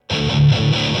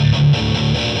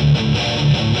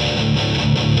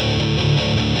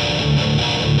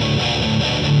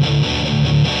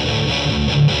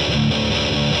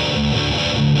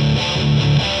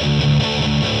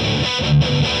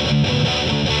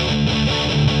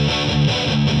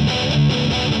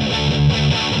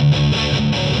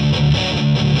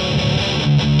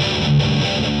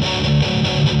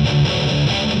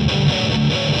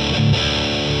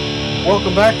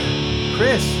Welcome back,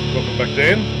 Chris. Welcome back,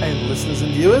 Dan. And listeners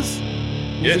and viewers.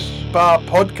 Yes. Music Bar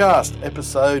Podcast,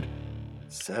 episode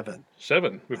 7.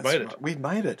 7. We've made it. Right. We've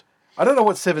made it. I don't know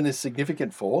what 7 is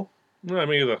significant for. No,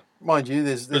 me either. Mind you,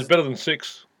 It's better than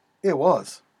 6. It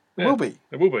was. It Yeah, will be.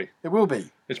 It will be. It will be.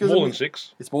 It's Because more than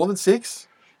 6. It's more than 6.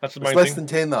 That's the It's main less thing. than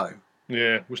 10, though.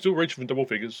 Yeah, we're still reaching for double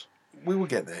figures. We will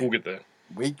get there. We'll get there.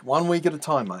 One week at a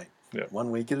time, mate. Yeah.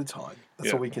 1 week at a time. That's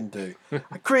Yeah. all we can do.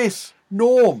 Chris,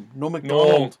 Norm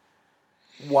MacDonald.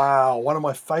 Wow, one of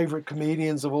my favourite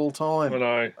comedians of all time. I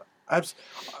know.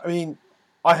 I mean,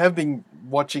 I have been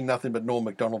watching nothing but Norm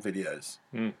Macdonald videos.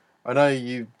 Mm. I know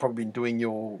you've probably been doing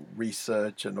your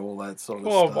research and all that sort of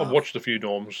Well, stuff. I've watched a few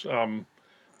Norms.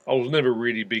 I was never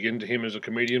really big into him as a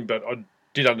comedian, but I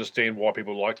did understand why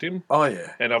people liked him. Oh,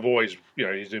 yeah. And I've always,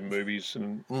 he's in movies.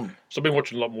 And so I've been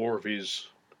watching a lot more of his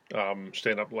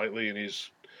stand-up lately. And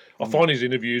I find his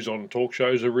interviews on talk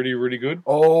shows are really, really good.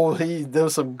 Oh, there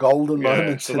was some golden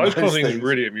moments so in those kind of things things.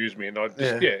 really amuse me. And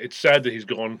Yeah. it's sad that he's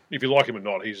gone. If you like him or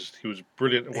not, he was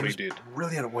brilliant at what he did.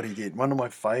 Brilliant at what he did. One of my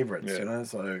favourites, Yeah.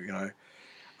 So,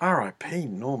 R.I.P.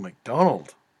 Norm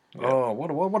Macdonald. Yeah. Oh, what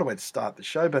a way to start the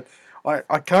show. But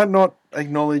I can't not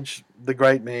acknowledge the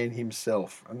great man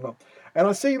himself. And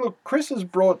I see, look, Chris has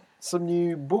brought some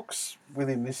new books with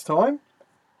him this time.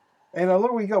 And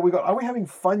look what we got. Are We Having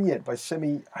Fun Yet by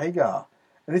Semi Hagar.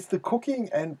 And it's the Cooking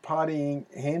and Partying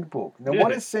Handbook. Now,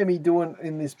 what is Semi doing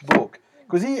in this book?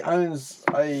 Because he owns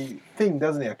a thing,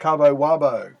 doesn't he? A Cabo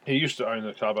Wabo. He used to own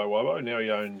the Cabo Wabo. Now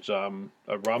he owns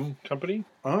a rum company.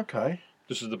 Okay.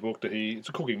 This is the book that it's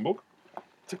a cooking book.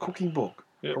 It's a cooking book.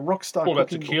 Yep. A rock star All about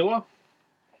cooking tequila.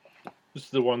 book. This is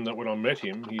the one that when I met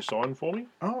him, he signed for me.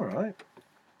 All right.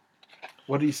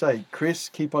 What do you say? Chris,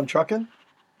 keep on trucking?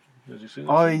 Has he seen it?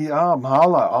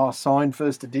 Mahalo. Signed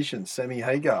first edition, Semi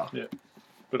Hagar. Yeah.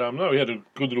 But no, we had a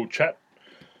good little chat.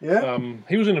 Yeah?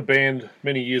 He was in a band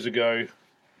many years ago.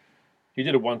 He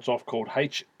did a once-off called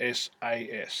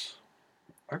HSAS.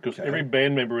 Because every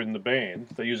band member in the band,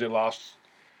 they use their last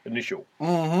initial.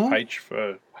 Mm-hmm. H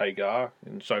for Hagar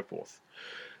and so forth.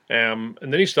 And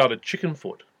then he started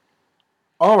Chickenfoot.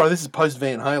 All right, this is post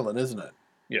Van Halen, isn't it?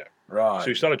 Yeah. Right. So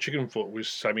he started Chickenfoot with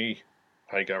Sammy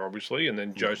Hagar, obviously, and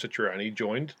then Joe Satriani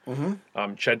joined.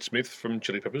 Mm-hmm. Chad Smith from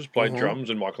Chili Peppers played drums,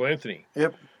 and Michael Anthony.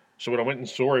 Yep. So when I went and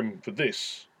saw him for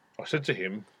this, I said to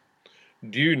him,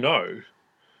 do you know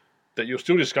that you're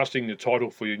still discussing the title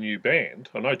for your new band?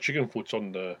 I know Chickenfoot's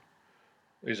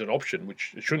is an option,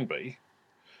 which it shouldn't be,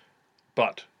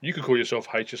 but you could call yourself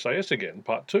HSAS again,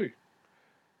 part 2.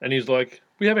 And he's like,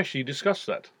 we have actually discussed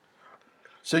that.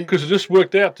 So Because it just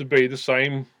worked out to be the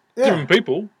same, different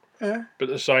people, yeah. but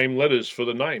the same letters for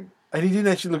the name. And he didn't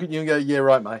actually look at you and go, yeah,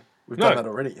 right, mate. We've done that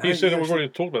already. He said, we've actually... already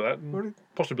talked about that.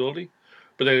 Possibility.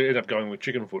 But they ended up going with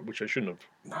Chickenfoot, which they shouldn't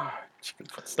have. No,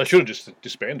 Chickenfoot. They should have just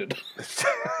disbanded.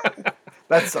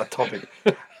 That's a topic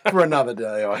for another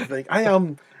day, I think. Hey,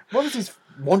 what was his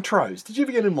Montrose? Did you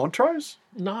ever get in Montrose?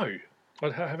 No, I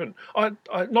haven't. I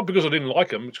not because I didn't like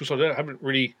them, it's because I haven't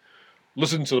really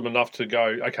listened to them enough to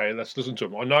go, okay, let's listen to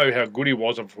them. I know how good he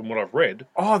was from what I've read.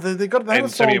 Oh, they had a And song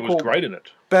Sammy was called great in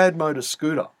it. Bad Motor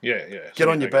Scooter. Yeah. Get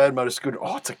on your Bad Motor Scooter.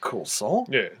 Oh, it's a cool song.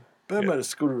 Yeah. Bad Motor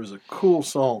Scooter is a cool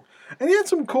song. And he had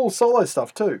some cool solo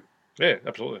stuff too. Yeah,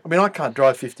 absolutely. I mean, I can't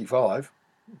drive 55.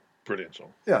 Brilliant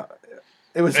song. Yeah.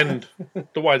 It was. And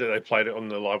the way that they played it on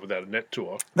the Live Without a Net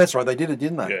tour. That's right, they did it,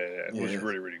 didn't they? Yeah, it was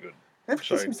really, really good.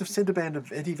 Everything seems to send a band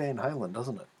of Eddie Van Halen,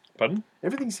 doesn't it? Pardon?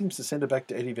 Everything seems to send it back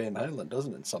to Eddie Van Halen,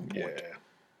 doesn't it, at some point? Yeah.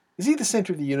 Is he the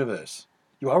centre of the universe?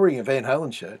 You are wearing a Van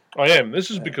Halen shirt. I am.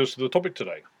 This is because of the topic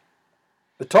today.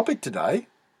 The topic today?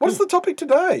 What is the topic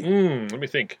today? Let me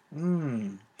think.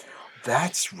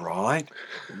 That's right.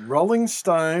 Rolling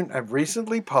Stone have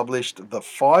recently published the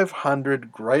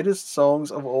 500 greatest songs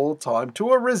of all time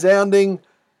to a resounding...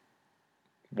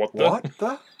 What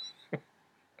the?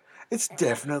 It's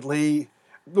definitely...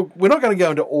 Look, we're not going to go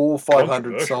into all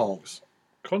 500 songs.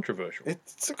 Controversial.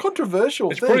 It's a controversial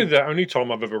It's thing. probably the only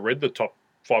time I've ever read the top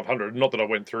 500. Not that I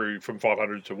went through from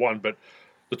 500 to 1, but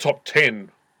the top 10,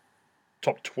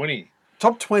 top 20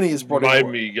 Top 20 is probably... made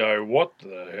me go, what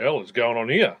the hell is going on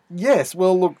here? Yes,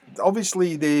 well, look,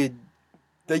 obviously they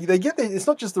get it's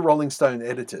not just the Rolling Stone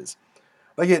editors.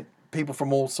 They get people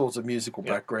from all sorts of musical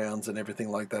backgrounds and everything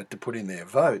like that to put in their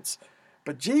votes.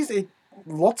 But geez,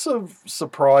 lots of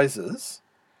surprises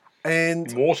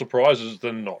and More surprises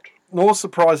than not. more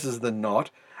surprises than not.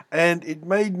 And it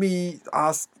made me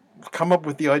come up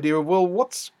with the idea of, well,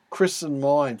 what's Chris and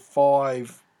mine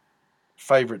 5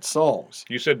 favourite songs?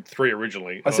 You said 3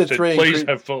 originally. I said 3. Please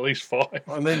have at least 5.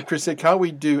 And then Chris said, can't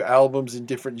we do albums in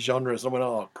different genres? And I went,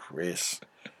 oh, Chris,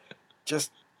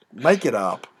 just Make it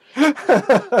up.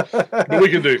 But we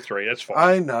can do 3. That's fine.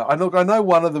 I know. I know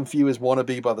one of them for you is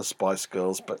 "Wannabe" by the Spice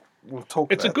Girls, but we'll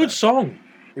talk. It's about a good that. song.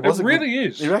 It really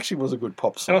is. It actually was a good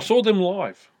pop song. And I saw them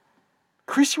live.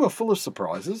 Chris, you are full of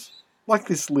surprises, like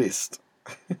this list.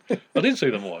 I did see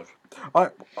them live.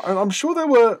 I'm sure they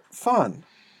were fun.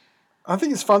 I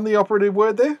think it's fun, the operative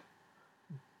word there.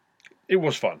 It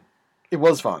was fun. It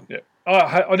was fun. Yeah.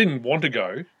 I didn't want to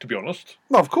go, to be honest.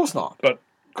 No, of course not. But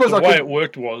the way it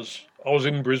worked was I was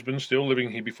in Brisbane still,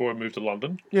 living here before I moved to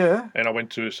London. Yeah. And I went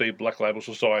to see Black Label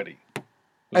Society.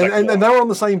 And they were on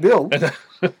the same bill. And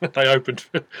they opened.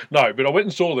 No, but I went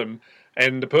and saw them,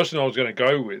 and the person I was going to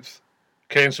go with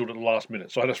cancelled at the last minute.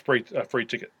 So I had a free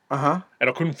ticket. Uh-huh. And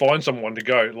I couldn't find someone to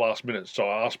go last minute. So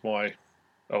I asked my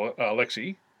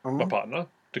Alexi, my partner,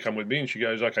 to come with me, and she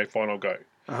goes, "Okay, fine, I'll go."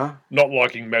 Uh-huh. Not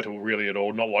liking metal really at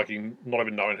all, not even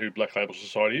knowing who Black Label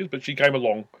Society is, but she came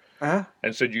along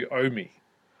and said, "You owe me."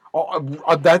 Oh,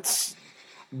 that's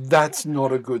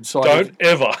not a good sign. Don't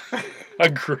ever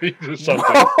agree to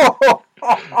something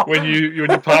when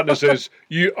your partner says,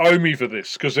 "You owe me for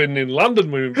this," because then in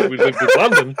London, when we lived in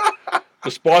London,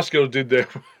 the Spice Girls did their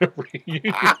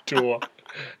reunion tour,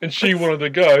 and she wanted to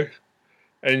go,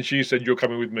 and she said, "You're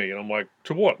coming with me," and I'm like,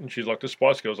 "To what?" And she's like, "The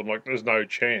Spice Girls." I'm like, "There's no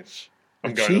chance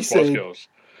I'm going to the Spice Girls."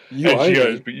 And she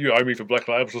goes, "But you owe me for Black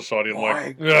Label Society." I'm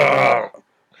like, "Ugh."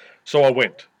 So I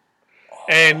went.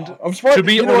 And I'm surprised, to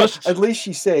be honest, at least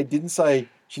she didn't say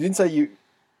you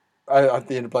at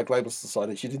the end of Black Label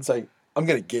Society. She didn't say, "I'm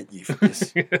going to get you for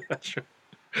this."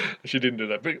 She didn't do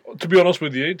that. But to be honest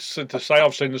with you, to say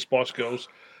I've seen the Spice Girls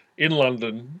in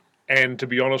London, and to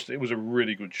be honest, it was a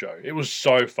really good show. It was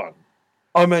so fun.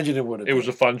 I imagine it would have been. It was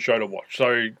a fun show to watch.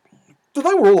 So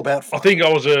they were all about fun. I think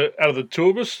I was out of the two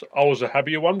of us, I was a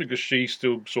happier one because she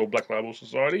still saw Black Label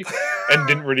Society and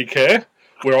didn't really care.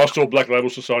 Where I saw Black Label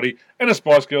Society and the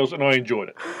Spice Girls, and I enjoyed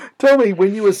it. Tell me,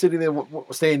 when you were sitting there,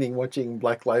 standing, watching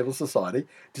Black Label Society,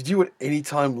 did you at any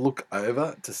time look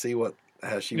over to see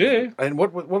how she was? Yeah. And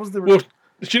what was the... Well,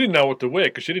 she didn't know what to wear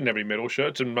because she didn't have any metal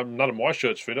shirts, and none of my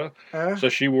shirts fit her. So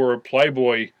she wore a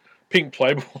pink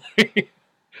Playboy,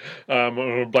 on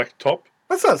a black top.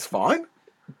 That's fine.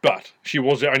 But she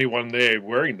was the only one there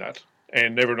wearing that,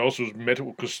 and everyone else was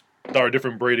metal because they're a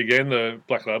different breed again, the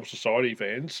Black Label Society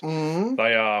fans. Mm-hmm.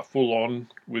 They are full on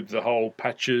with the whole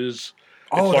patches.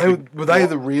 Oh, were they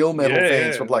the real metal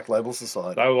fans for Black Label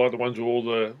Society? They were like the ones with all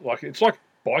the, it's like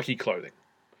bikie clothing.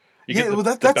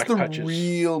 That's the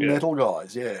real metal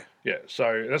guys, yeah. Yeah,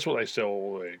 so that's what they sell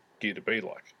all their gear to be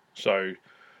like. So,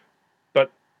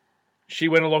 but she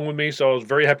went along with me, so I was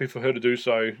very happy for her to do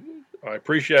so. I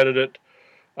appreciated it.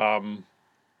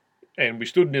 And we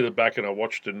stood near the back and I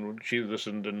watched and she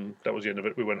listened and that was the end of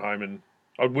it. We went home and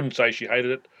I wouldn't say she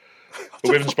hated it, but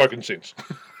we haven't spoken since.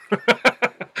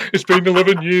 It's been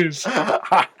 11 years.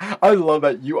 I love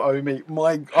that. You owe me.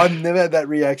 I've never had that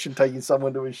reaction taking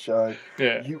someone to a show.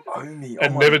 Yeah. You owe me.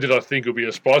 And never did I think it would be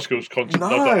a Spice Girls concert. No.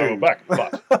 Not that I went back,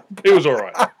 but it was all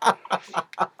right.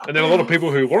 And then a lot of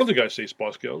people who wanted to go see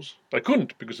Spice Girls, they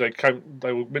couldn't because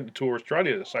they were meant to tour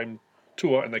Australia, the same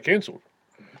tour, and they cancelled.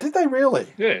 Did they really?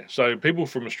 Yeah. So people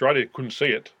from Australia couldn't see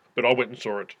it, but I went and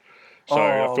saw it. So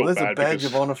I felt there's bad a badge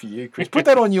of honour for you, Chris. Put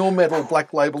that on your medal,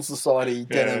 Black Label Society,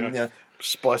 denim,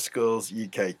 Spice Girls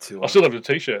UK tour. I still have the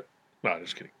T-shirt. No,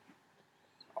 just kidding.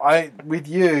 With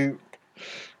you,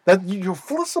 you're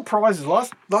full of surprises.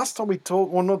 Last time we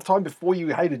talked, well, not the time before, you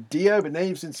hated Dio, but now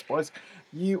you've seen Spice.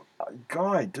 You,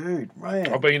 dude,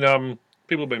 man. I've been,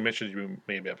 people have been messaging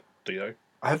me about Dio.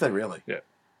 Have they really? Yeah.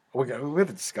 We have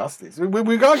to discuss this. We're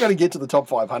going to get to the top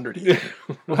 500 here.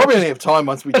 We'll probably only have time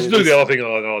once we Let's do the other thing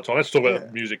another time. Let's talk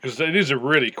about music, because it is a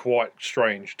really quite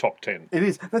strange top 10. It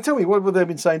is. Now tell me, what have they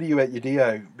been saying to you about your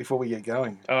Dio before we get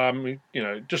going?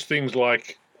 Just things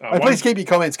like... please keep your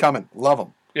comments coming. Love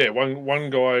them. Yeah, one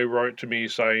guy wrote to me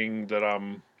saying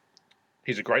that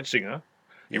he's a great singer.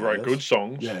 He wrote good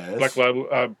songs. Yes.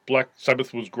 Black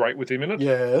Sabbath was great with him in it.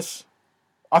 Yes.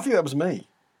 I think that was me.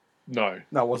 No,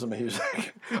 it wasn't me.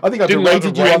 I think I didn't like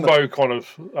the you rainbow kind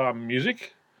of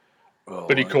music,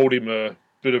 but he right. called him a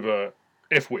bit of a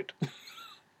F-wit.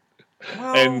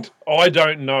 Well, and I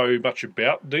don't know much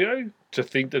about Dio to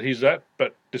think that he's that,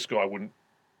 but this guy wouldn't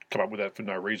come up with that for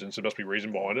no reason, so there must be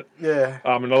reason behind it. Yeah.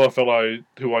 Another fellow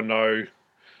who I know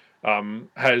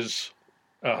has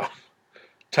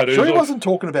tattoos. Sure, he wasn't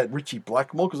talking about Richie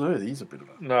Blackmore, because he's a bit of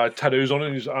a... No, tattoos on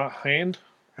his hand.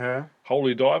 Yeah.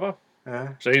 Holy Diver. Yeah.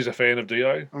 So he's a fan of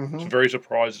Dio. Mm-hmm. I was very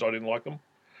surprised I didn't like him.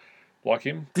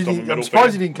 I'm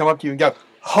surprised he didn't come up to you and go,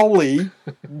 "Holy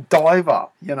Diver,"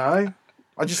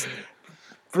 I just...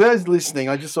 For those listening,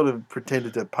 I just sort of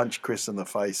pretended to punch Chris in the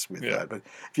face with Yeah. that. But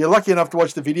if you're lucky enough to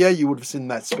watch the video, you would have seen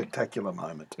that spectacular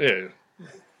moment. Yeah,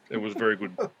 it was very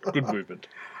good movement,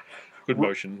 good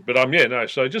motion. But yeah, no.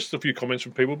 So just a few comments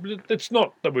from people. But it's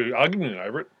not that we're arguing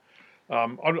over it.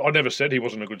 I never said he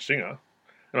wasn't a good singer,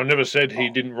 and I never said he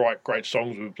didn't write great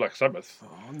songs with Black Sabbath.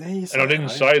 Oh, there you And I didn't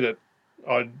hey? say that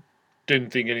I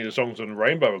didn't think any of the songs on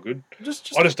Rainbow were good. I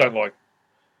just don't like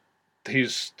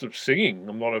his singing.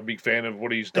 I'm not a big fan of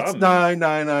what he's done.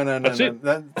 No. That's it.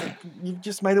 You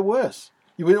just made it worse.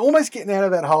 You were almost getting out of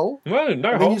that hole. No And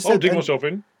then hole. you said- I'll dig and- myself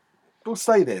in. Well,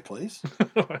 stay there, please.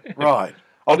 Right.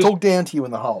 I'll talk down to you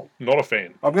in the hole. Not a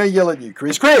fan. I'm going to yell at you,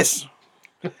 Chris. Chris!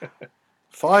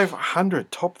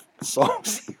 500 top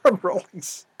songs here on Rolling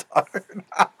Stone.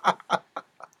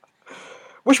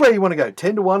 Which way do you want to go?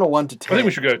 10 to 1 or 1 to 10? I think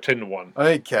we should go 10 to 1.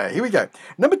 Okay, here we go.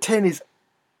 Number 10 is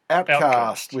Outcast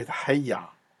Outcast. with Hey Ya.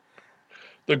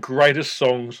 The greatest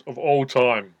songs of all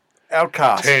time.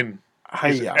 Outcast. 10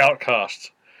 Hey is Ya.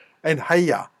 Outcast. And Hey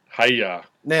Ya. Hey ya.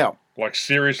 Now, Like,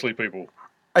 seriously, people.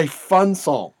 a fun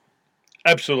song.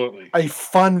 Absolutely. A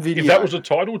fun video. If that was a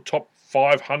title, top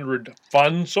 500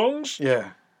 fun songs,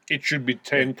 Yeah. it should be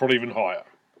 10, probably even higher.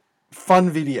 Fun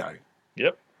video.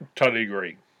 Yep, totally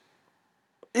agree.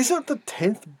 Is it the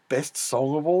 10th best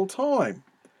song of all time?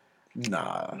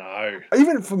 No. No.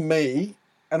 Even for me,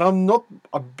 and I'm not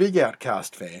a big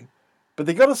Outkast fan, but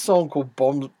they got a song called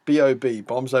Bombs, B.O.B.,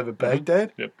 Bombs Over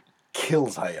Baghdad. Yep.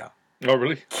 Kills Hey Ya. Oh,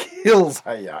 really? Kills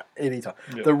Hey Ya anytime.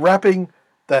 Yep. The rapping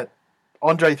that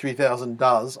Andre 3000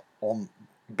 does on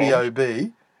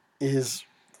B.O.B. is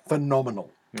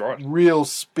phenomenal. Right. Real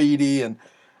speedy, and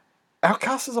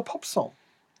Outkast is a pop song.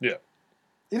 Yeah.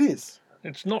 It is.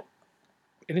 It's not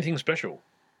anything special.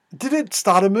 Did it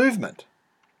start a movement?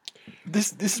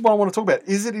 This is what I want to talk about.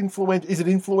 Is it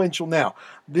influential now?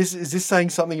 Is this saying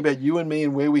something about you and me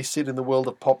and where we sit in the world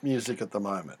of pop music at the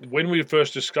moment? When we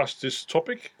first discussed this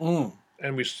topic, and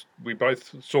we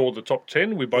both saw the top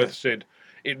 10, we both said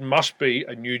it must be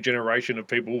a new generation of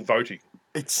people voting.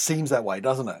 It seems that way,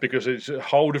 doesn't it? Because it's a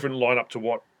whole different lineup to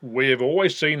what we've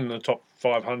always seen in the top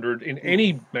 500 in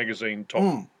any magazine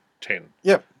top 10.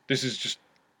 Yep. This is just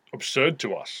absurd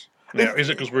to us. Now, is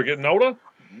it because we're getting older?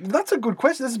 That's a good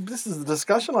question. This is the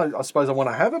discussion I suppose I want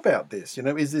to have about this.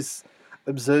 Is this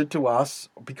absurd to us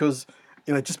because,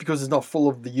 just because it's not full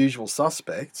of the usual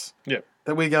suspects,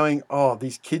 that we're going, oh,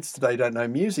 these kids today don't know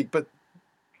music, but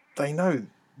they know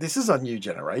this is a new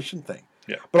generation thing.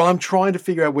 Yeah. But I'm trying to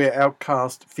figure out where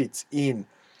Outkast fits in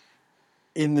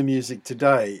the music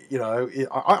today.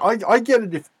 I get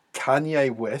it if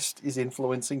Kanye West is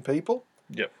influencing people.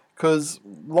 Yeah. Because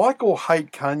like or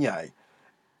hate Kanye,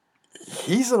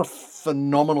 he's a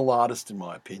phenomenal artist in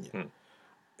my opinion.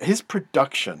 His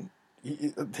production,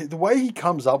 the way he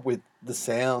comes up with the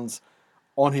sounds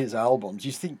on his albums,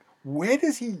 you think, where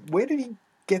did he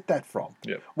get that from?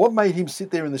 Yeah. What made him sit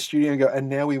there in the studio and go, and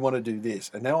now we want to do this,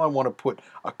 and now I want to put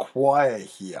a choir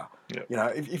here. Yeah.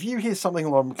 If you hear something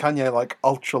from Kanye like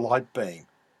Ultralight Beam,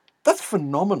 that's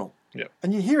phenomenal. Yeah.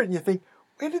 And you hear it and you think,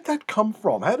 where did that come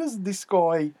from? How does this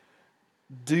guy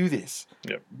do this?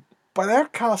 Yeah. But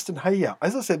Outkast and Hey Ya,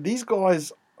 as I said, these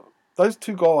guys, those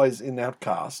two guys in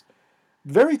Outkast,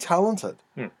 very talented.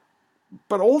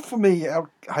 But all for me,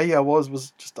 Hey Ya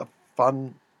was just a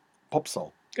fun pop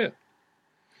song. Yeah.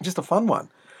 Just a fun one.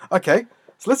 Okay,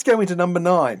 so let's go into number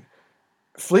 9.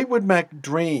 Fleetwood Mac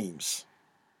Dreams.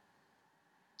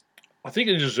 I think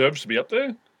it deserves to be up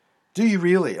there. Do you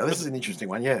really? Oh, this is an interesting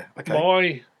one, yeah.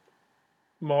 Okay.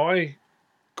 My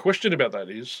question about that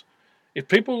is, if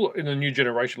people in the new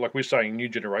generation, like we're saying, new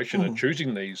generation, are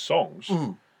choosing these songs,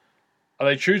 are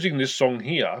they choosing this song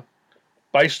here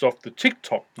based off the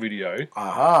TikTok video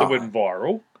that went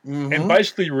viral and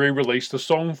basically re-released the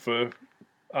song for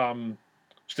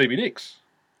Stevie Nicks?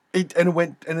 It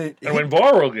went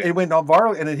viral again. It went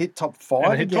viral and it hit top 5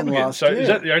 and it hit again top again. last So year. is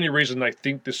that the only reason they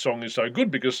think this song is so good?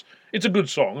 Because it's a good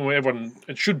song, and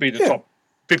it should be the top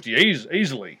 50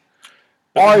 easily.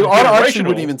 But I actually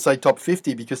wouldn't even say top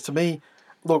 50 because to me,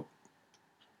 look,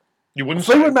 you wouldn't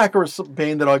Fleetwood Mac are a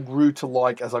band that I grew to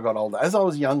like as I got older. As I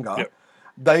was younger,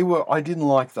 I didn't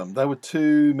like them. They were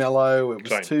too mellow. It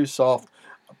was too soft.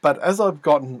 But as I've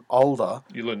gotten older,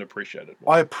 you learn to appreciate it.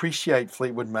 I appreciate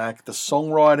Fleetwood Mac, the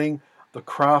songwriting, the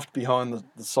craft behind the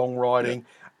songwriting,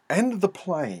 and the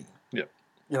playing. Yeah.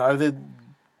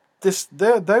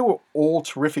 They were all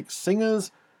terrific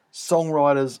singers,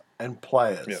 songwriters, and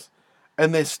players. Yeah.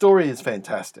 And their story is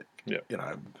fantastic. Yeah.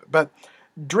 But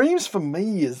Dreams for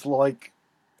me is like,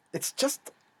 it's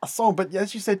just a song. But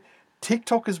as you said,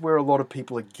 TikTok is where a lot of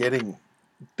people are getting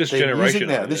This they're generation, using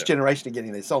now. This generation are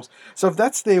getting their songs. So if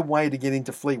that's their way to get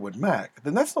into Fleetwood Mac,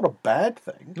 then that's not a bad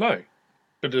thing. no.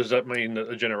 But does that mean that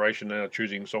a generation now are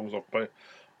choosing songs off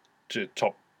to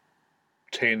top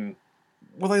 10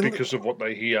 Well, because of what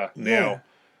they hear now? Yeah.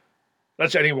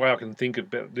 That's the only way I can think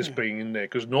about this being in there,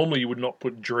 because normally you would not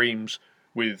put Dreams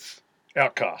with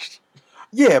Outcast.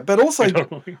 Yeah, but also, You know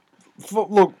what I mean?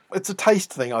 look, it's a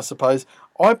taste thing, I suppose.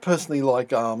 I personally like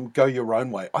 "Go Your Own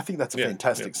Way." I think that's a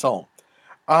fantastic song.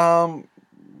 But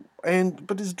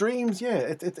his Dreams,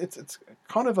 yeah, it's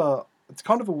kind of a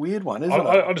weird one, isn't it?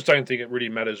 I just don't think it really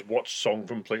matters what song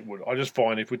from Fleetwood. I just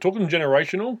find if we're talking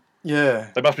generational, Yeah,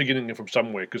 they must be getting it from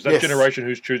somewhere, because that generation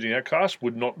who's choosing Outcast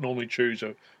would not normally choose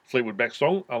a Fleetwood Mac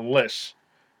song unless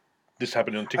this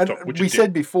happened on TikTok. and Which we it did.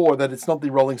 said before that it's not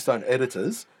the Rolling Stone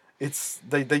editors. It's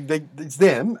it's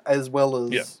them as well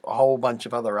as a whole bunch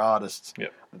of other artists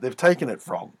that they've taken it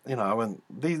from. And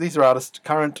these are artists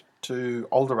current to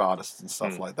older artists and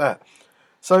stuff like that.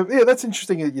 So yeah, that's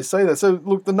interesting that you say that. So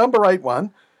look, the number 8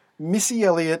 one, Missy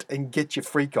Elliott and Get Your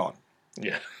Freak On.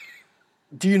 Yeah.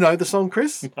 Do you know the song,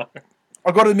 Chris? No.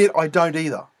 I've got to admit, I don't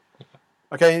either.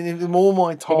 Okay, in all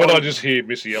my time... But when I just hear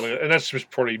Missy Elliott, and that's just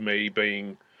probably me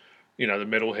being, the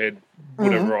metalhead,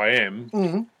 whatever I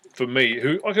am, for me,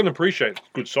 who I can appreciate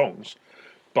good songs,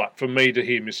 but for me to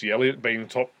hear Missy Elliott being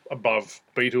top above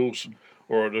Beatles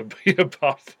or to be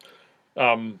above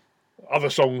other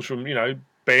songs from,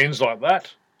 bands like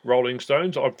that, Rolling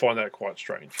Stones, I find that quite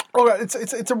strange. Oh,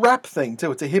 it's a rap thing,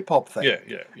 too. It's a hip-hop thing.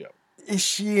 Yeah. Is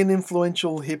she an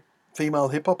influential female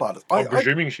hip-hop artist? I'm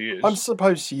presuming she is. I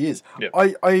suppose she is. Yeah.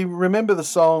 I remember the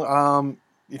song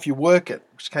If You Work It,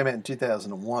 which came out in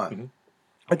 2001. Mm-hmm.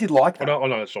 I did like that. I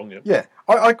know that song, yeah. Yeah,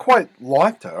 I quite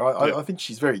liked her. I think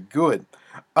she's very good.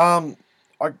 I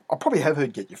probably have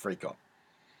heard Get Your Freak On.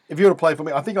 If you were to play it for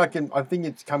me, I think I can. I think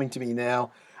it's coming to me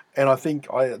now, and I think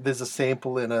there's a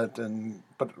sample in it.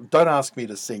 But don't ask me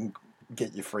to sing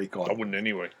Get Your Freak On. I wouldn't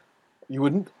anyway. You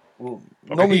wouldn't? Well,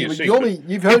 normally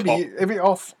you've heard me every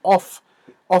off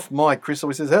mic. Chris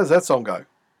always says, "How does that song go?"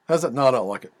 How's it? No, I don't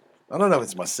like it. I don't know if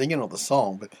it's my singing or the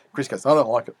song, but Chris goes, "I don't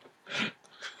like it."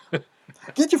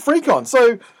 Get Your Freak On.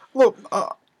 So look,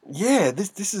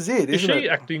 this is it. Is isn't she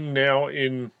it? acting now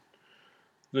in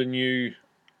the new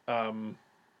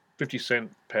 50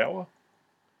 Cent Power?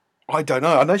 I don't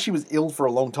know. I know she was ill for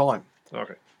a long time.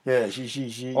 Okay. Yeah,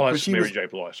 she. Oh, that's Mary J.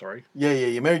 Blige. Sorry.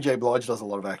 Yeah. Mary J. Blige does a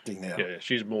lot of acting now. Yeah,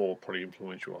 she's more probably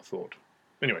influential, I thought.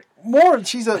 Anyway,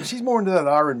 she's more into that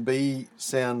R&B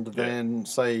sound than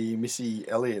say Missy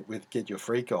Elliott with "Get Your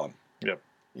Freak On." Yeah.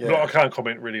 Yeah. But I can't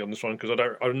comment really on this one because I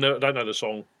don't know the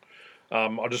song.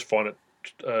 I just find it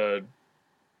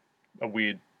a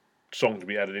weird song to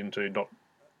be added into, not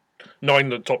knowing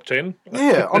the top 10.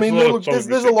 Yeah, I mean, look, there's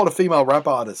a lot of female rap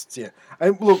artists. Yeah,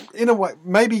 and look, in a way,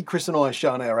 maybe Chris and I are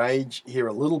showing our age here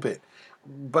a little bit,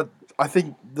 but I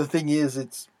think the thing is,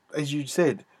 it's as you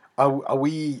said, are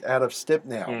we out of step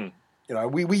now? Mm.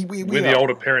 We're the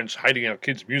older parents hating our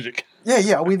kids' music.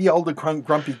 Yeah, are we the older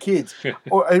grumpy kids?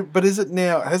 But is it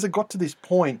now? Has it got to this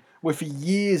point where for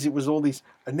years it was all these,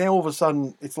 and now all of a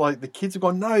sudden it's like the kids have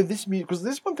gone, no, this music, because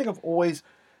this one thing I've always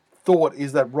thought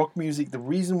is that rock music, the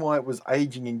reason why it was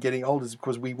aging and getting old is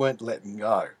because we weren't letting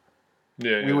go.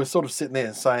 Yeah, we were sort of sitting there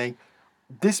and saying,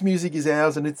 this music is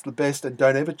ours and it's the best, and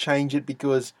don't ever change it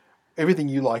because everything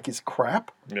you like is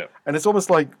crap. Yeah, and it's almost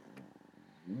like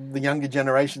the younger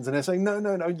generations, and they're saying,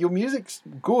 no, your music's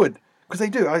good. Because they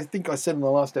do. I think I said in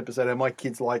the last episode how my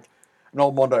kids like an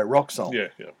old Mondo rock song. Yeah.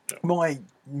 My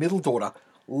middle daughter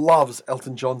loves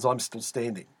Elton John's I'm Still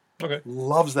Standing. Okay.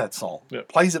 Loves that song. Yeah.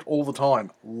 Plays it all the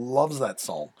time. Loves that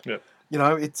song. Yeah.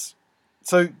 It's...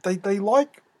 So they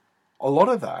like a lot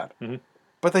of that,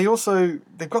 but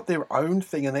they've got their own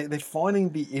thing, and they're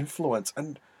finding the influence,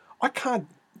 and I can't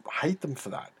hate them for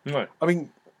that. No. I mean,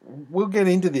 we'll get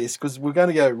into this because we're going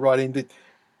to go right into...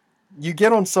 You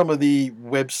get on some of the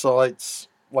websites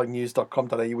like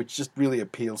news.com.au, which just really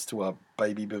appeals to a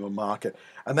baby boomer market,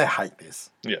 and they hate this.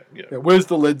 Yeah. Where's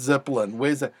the Led Zeppelin?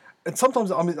 Where's that? And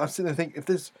sometimes I'm sitting there thinking, if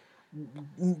there's...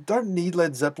 Don't need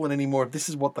Led Zeppelin anymore if this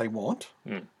is what they want.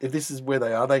 If this is where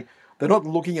they are. They're not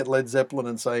looking at Led Zeppelin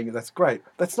and saying, that's great.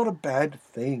 That's not a bad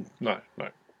thing. No.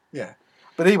 Yeah.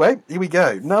 But anyway, here we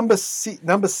go. Number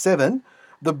 7,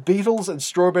 The Beatles and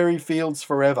Strawberry Fields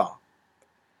Forever.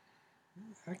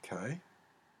 Okay.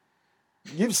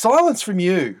 Silence from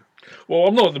you. Well,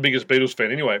 I'm not the biggest Beatles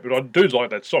fan anyway, but I do like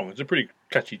that song. It's a pretty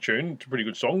catchy tune. It's a pretty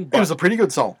good song. It was a pretty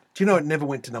good song. Do you know it never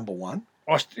went to number 1?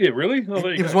 Yeah, really? Oh,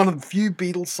 it was one of the few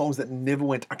Beatles songs that never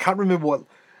went... I can't remember what...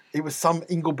 It was some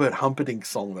Engelbert Humperdinck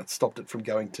song that stopped it from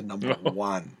going to number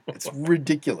 1. It's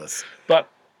ridiculous. But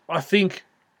I think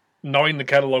knowing the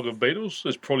catalogue of Beatles,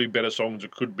 there's probably better songs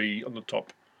that could be on the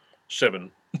top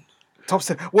 7 Top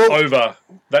 7. Well, over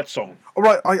that song. all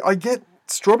right, I get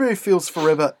Strawberry Fields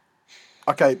Forever.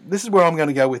 Okay, this is where I'm going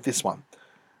to go with this one.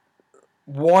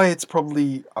 Why it's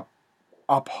probably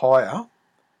up higher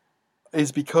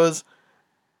is because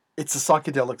it's a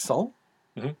psychedelic song.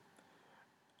 Mhm.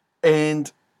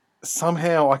 And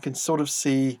somehow I can sort of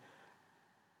see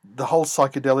the whole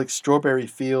psychedelic Strawberry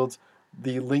Fields,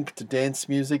 the link to dance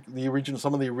music.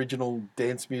 Some of the original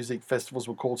dance music festivals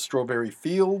were called Strawberry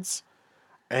Fields.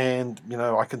 And,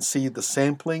 I can see the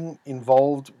sampling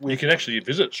involved with... You can actually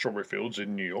visit Strawberry Fields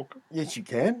in New York. Yes, you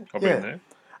can. I've been there.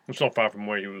 It's not far from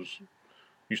where he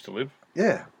used to live.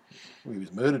 Yeah. He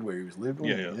was murdered where he was lived.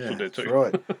 Yeah, still there too. That's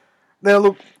right. Now,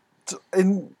 look,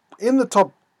 in the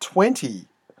top 20,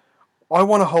 I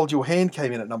Want to Hold Your Hand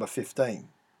came in at number 15.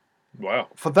 Wow.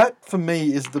 That, for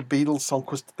me, is the Beatles song,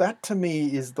 because that, to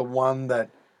me, is the one that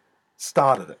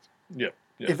started it. Yeah.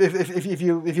 If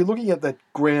you're looking at that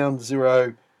ground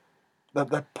zero,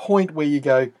 that point where you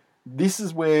go, this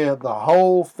is where the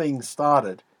whole thing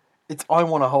started, it's I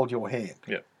Want to Hold Your Hand.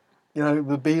 Yeah.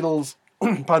 The Beatles,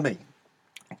 pardon me,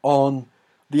 on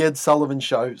the Ed Sullivan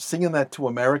Show, singing that to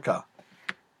America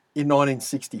in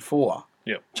 1964,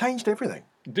 changed everything.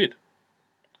 It did.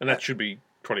 And that should be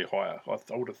probably higher,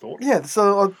 I would have thought. Yeah,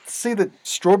 so I see that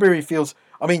Strawberry Fields,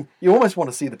 I mean, you almost want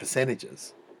to see the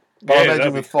percentages. But I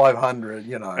imagine with 500,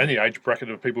 and the age bracket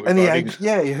of people who voted.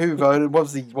 voted. Who voted? What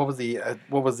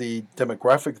was the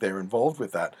demographic there involved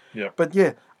with that? Yeah. But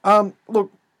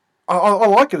look, I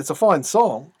like it. It's a fine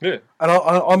song. Yeah. And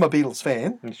I'm a Beatles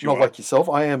fan, Not like yourself.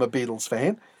 I am a Beatles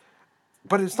fan,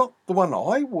 but it's not the one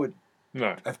I would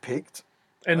have picked.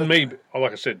 And me,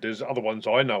 like I said, there's other ones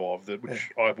I know of which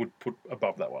I would put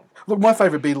above that one. Look, my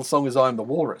favourite Beatles song is "I Am the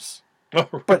Walrus."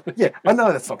 But I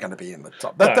know that's not going to be in the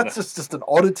top. That's just an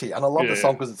oddity, and I love the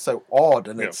song because it's so odd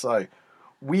and it's so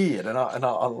weird, and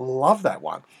I love that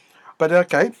one. But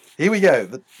okay, here we go.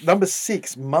 Number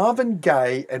 6, Marvin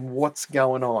Gaye and What's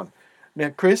Going On. Now,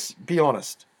 Chris, be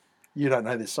honest, you don't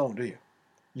know this song, do you?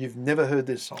 You've never heard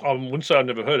this song. I wouldn't say I've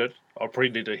never heard it. I probably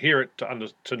need to hear it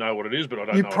to know what it is, but I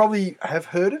don't know. You probably have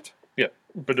heard it. Yeah,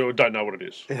 but I don't know what it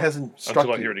is. It hasn't struck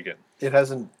until I you. hear it again. It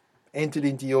hasn't entered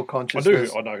into your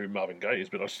consciousness. I know who Marvin Gaye is,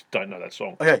 but I just don't know that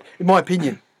song. Okay, in my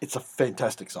opinion, it's a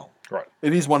fantastic song. Right.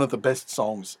 It is one of the best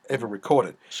songs ever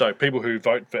recorded. So people who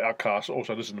vote for Outkast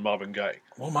also listen to Marvin Gaye.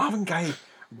 Well, Marvin Gaye,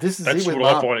 this is That's it with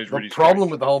what I find is really the problem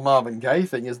strange. with the whole Marvin Gaye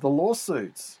thing is the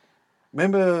lawsuits.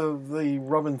 Remember the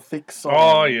Robin Thicke song?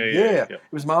 Oh, yeah. It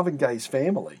was Marvin Gaye's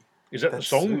family. Is that the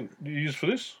song you use for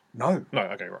this? No. No,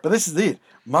 okay, right. But this is it.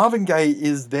 Marvin Gaye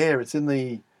is there. It's in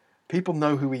the... People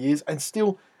know who he is. And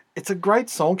still, it's a great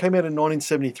song. Came out in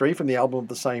 1973 from the album of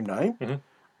the same name. Mm-hmm.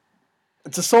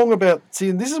 It's a song about... See,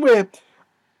 and this is where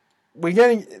we're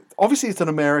getting... Obviously, it's an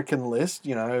American list.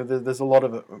 There's a lot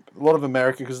of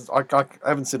America, because I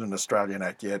haven't seen an Australian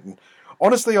act yet. And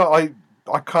honestly, I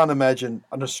can't imagine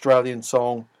an Australian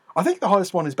song. I think the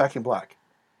highest one is Back in Black.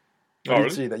 Oh,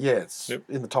 really? See that? Yeah, it's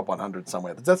in the top 100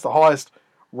 somewhere. That's the highest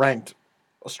ranked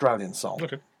Australian song.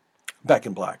 Okay. Back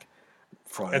in Black.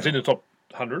 Friday. It's in the top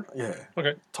 100? Yeah.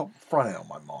 Okay. Top Friday on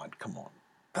my mind. Come on.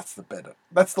 That's the better.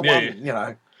 That's the one,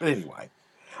 But anyway.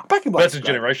 Back in Black. That's a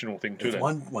generational thing too,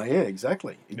 then.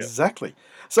 Exactly. Exactly.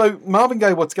 So Marvin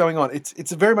Gaye, What's Going On?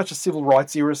 It's very much a civil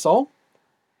rights era song.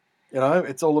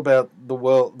 It's all about the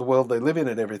world they live in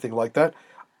and everything like that.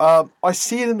 I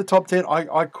see it in the top 10.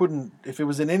 I couldn't, if it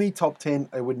was in any top 10,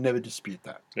 I would never dispute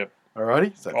that. Yep.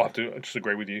 Alrighty? So, I have to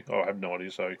disagree with you. I have no idea,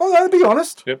 so... Well, no, be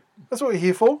honest. Yep. That's what we're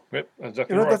here for. Yep,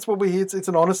 exactly right. That's what we're here. It's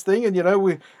an honest thing, and,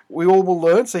 we all will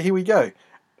learn, so here we go.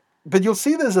 But you'll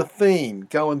see there's a theme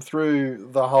going through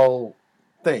the whole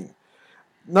thing.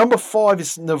 Number 5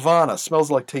 is Nirvana, Smells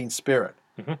Like Teen Spirit.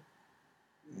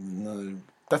 Mm-hmm. No,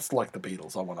 that's like the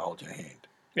Beatles, I Want to Hold Your Hand.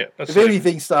 Yeah, if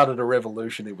anything started a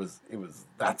revolution, it was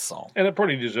that song. And it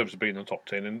probably deserves to be in the top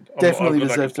 10. And definitely I've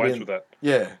got deserves to be with that.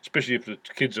 Yeah, especially if the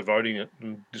kids are voting it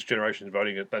and this generation is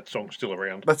voting it. That song's still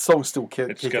around. That song's still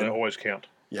kicking. It's going to always count.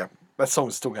 Yeah, that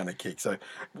song's still going to kick. So,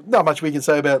 not much we can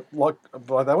say about that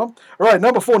one. All right,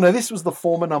 number 4. Now, this was the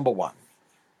former number 1.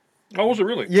 Oh, was it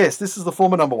really? Yes, this is the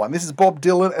former number 1. This is Bob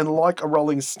Dylan and Like a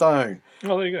Rolling Stone.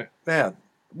 Oh, there you go. Now,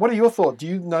 what are your thoughts? Do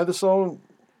you know the song?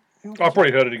 I've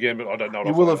probably heard it again, but I don't know.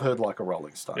 You will have heard Like a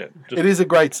Rolling Stone. Yeah, it is a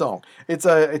great song. It's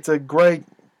a great.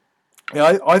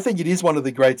 I think it is one of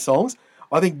the great songs.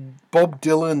 I think Bob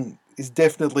Dylan is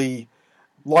definitely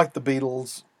like the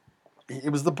Beatles.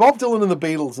 It was the Bob Dylan and the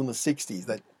Beatles in the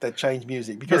 60s that changed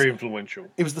music, because very influential.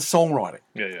 It was the songwriting.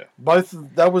 Yeah.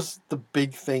 That was the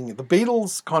big thing. The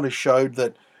Beatles kind of showed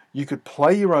that You could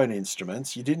play your own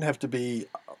instruments. You didn't have to be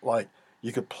like,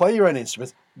 you could play your own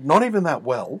instruments, not even that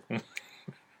well.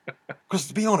 Because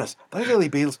to be honest, those early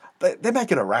Beatles, they're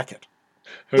making a racket.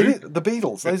 Who? The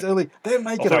Beatles, they're I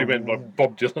making thought a... you meant like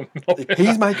Bob Dylan.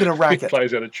 He's making a He racket.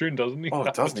 plays out of tune, doesn't he? Oh,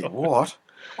 doesn't he? What?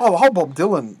 Oh, the whole Bob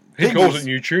Dylan He thing calls is- it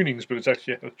new tunings, but it's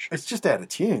actually out of tune. It's just out of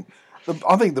tune.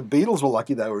 I think the Beatles were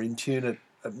lucky they were in tune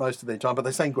at most of their time, but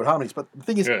they sang good harmonies. But the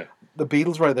thing is, Yeah. the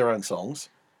Beatles wrote their own songs,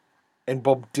 and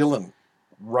Bob Dylan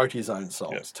wrote his own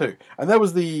songs too. And that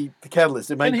was the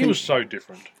catalyst. It made And he people- was so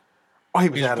different. oh, he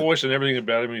was His out of... voice and everything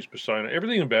about him, his persona,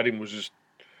 everything about him was just.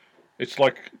 It's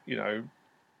like,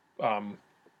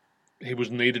 he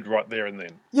was needed right there and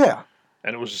then, Yeah.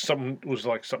 and it was something. It was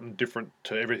like something different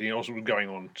to everything else that was going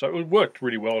on. So it worked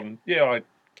really well. And yeah,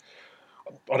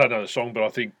 I don't know the song, but I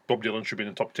think Bob Dylan should be in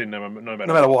the top 10 no matter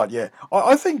No matter what, yeah.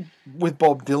 I think with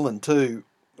Bob Dylan too,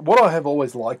 what I have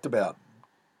always liked about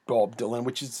Bob Dylan,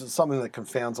 which is something that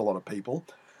confounds a lot of people,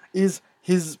 is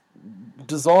his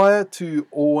desire to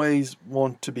always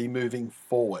want to be moving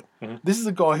forward. Mhm. This is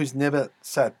a guy who's never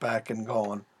sat back and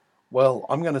gone, well,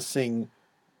 I'm going to sing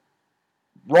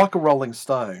like a Rolling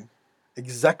Stone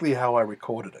exactly how I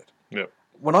recorded it. Yep.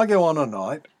 When I go on a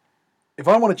night, if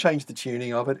I want to change the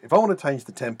tuning of it, if I want to change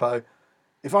the tempo,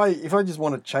 if I just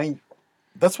want to change,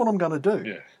 that's what I'm going to do.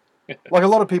 Yeah. Like a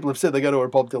lot of people have said, they go to a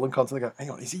Bob Dylan concert, and they go, "Hang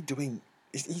on, is he doing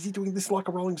this like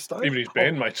a Rolling Stone?" Even his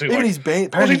bandmates. Even his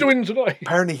band. What's he Apparently, doing today?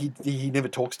 apparently he never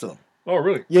talks to them. Oh,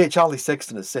 really? Yeah, Charlie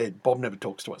Sexton has said Bob never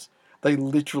talks to us. They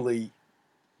literally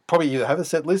probably either have a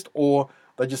set list or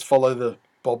they just follow the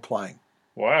Bob playing.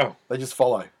 Wow. They just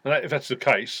follow. And if that's the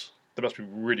case, they must be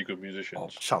really good Oh,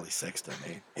 musicians. Charlie Sexton,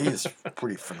 man, he is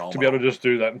pretty phenomenal. To be able to just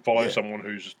do that and follow Yeah. someone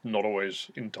who's not always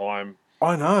in time.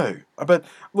 I know, but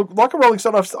look, like a Rolling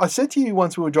Stone, I said to you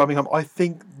once we were driving home, I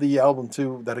think the album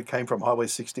too that it came from, Highway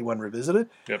 61 Revisited,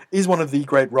 Yep. is one of the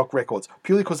great rock records,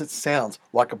 purely because it sounds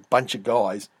like a bunch of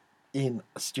guys in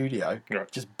a studio Right.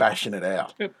 just bashing it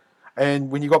out. Yep.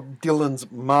 And when you got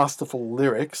Dylan's masterful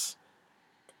lyrics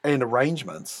and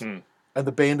arrangements, Mm. and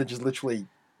the band are just literally,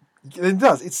 it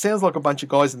does. It sounds like a bunch of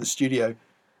guys in the studio.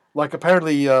 Like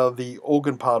apparently the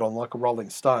organ part on Like a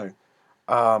Rolling Stone.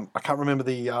 I can't remember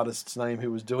the artist's name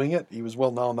who was doing it. He was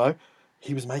well known though.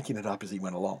 He was making it up as he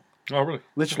went along. Oh, really?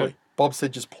 Literally. Okay. Bob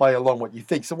said just play along what you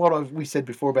think. So what we said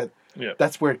before about Yeah.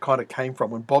 that's where it kind of came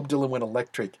from. When Bob Dylan went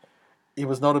electric, it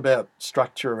was not about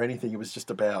structure or anything. It was just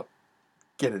about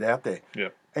get it out there. Yeah.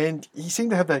 And he seemed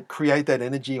to have create that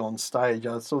energy on stage.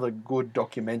 I saw the good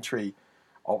documentary.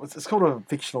 Oh, it's called a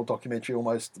fictional documentary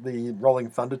almost. The Rolling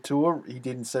Thunder tour he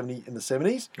did in the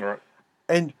 70s. All right.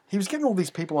 And he was getting all these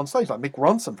people on stage, like Mick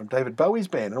Ronson from David Bowie's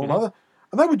band and all Mhm. other,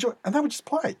 and they would just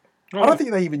play. Oh, I don't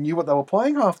think they even knew what they were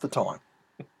playing half the time,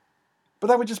 but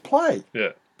they would just play Yeah.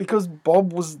 because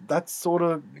Bob was that sort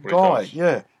of What he guy. does.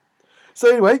 Yeah. So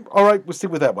anyway, all right, we'll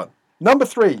stick with that one. Number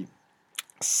 3,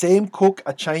 Sam Cooke.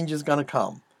 A change is going to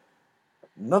come.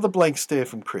 Another blank stare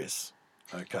from Chris.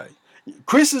 Okay,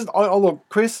 Chris is. Oh look,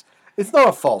 Chris. It's not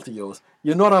a fault of yours.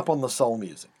 You're not up on the soul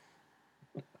music.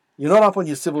 You're not up on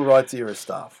your civil rights era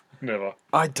stuff. Never.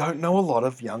 I don't know a lot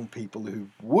of young people who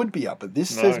would be up, but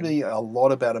this No. says me a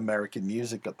lot about American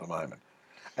music at the moment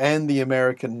and the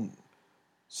American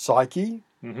psyche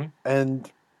Mm-hmm.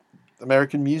 and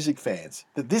American music fans.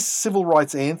 That this civil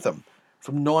rights anthem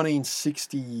from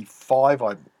 1965,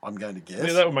 I'm going to guess.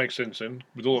 Yeah, that would make sense then.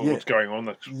 With all of Yeah. what's going on,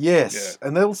 that's Yes,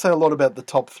 and they'll say a lot about the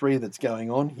top 3 that's going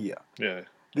on here. yeah.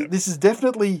 This is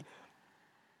definitely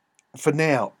for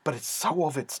now, but it's so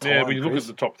of its time. Yeah, when you look Chris.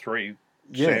 at the top 3,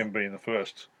 Yeah. Sam being the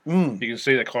first, Mm. you can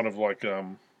see that kind of like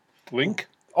link.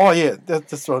 Oh yeah,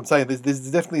 that's what I'm saying. There's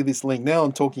definitely this link. Now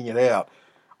I'm talking it out.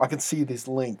 I can see this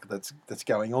link that's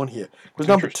going on here. Because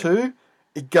number Interesting. 2,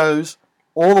 it goes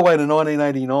all the way to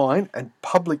 1989, and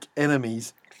Public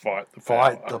Enemy's Fight the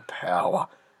Fight Power. the Power.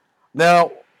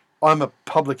 Now, I'm a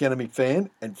Public Enemy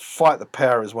fan, and Fight the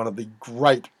Power is one of the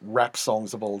great rap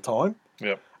songs of all time.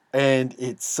 Yep. And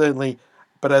it's certainly,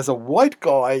 but as a white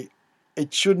guy,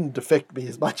 it shouldn't affect me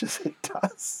as much as it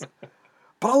does.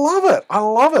 But I love it. I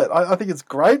love it. I think it's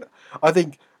great. I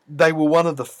think they were one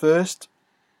of the first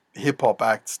hip-hop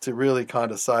acts to really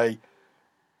kind of say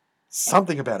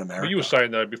something about America. But you were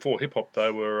saying though before hip hop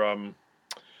they were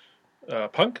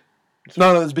punk.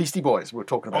 No, it was Beastie Boys we were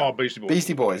talking about. Oh, Beastie Boys.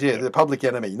 Beastie Boys, yeah, the Public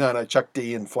Enemy. No, Chuck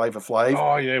D and Flavor Flav.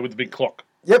 Oh yeah, with the big clock.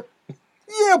 Yep.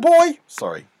 Yeah, boy.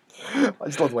 Sorry. I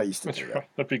just love the way you used to That's do that. right.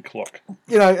 The big clock.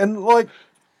 You know, and like,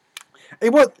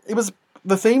 it was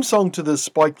the theme song to the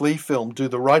Spike Lee film, Do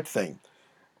the Right Thing,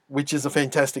 which is a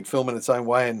fantastic film in its own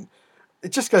way. And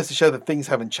it just goes to show that things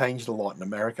haven't changed a lot in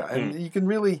America. And you can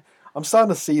really, I'm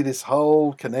starting to see this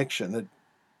whole connection that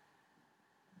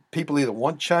people either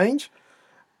want change,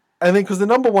 and then because the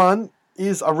number one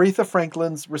is Aretha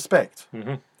Franklin's Respect,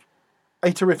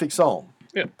 a terrific song.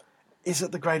 Yeah. Is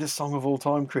it the greatest song of all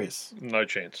time, Chris? No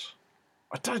chance.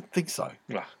 I don't think so.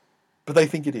 Nah. But they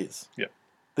think it is. Yeah.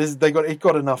 It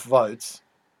got enough votes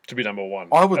To be number one.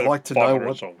 I would out of like to know 500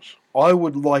 what- songs. I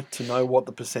would like to know what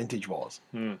the percentage was.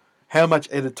 How much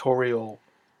editorial,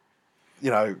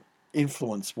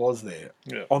 influence was there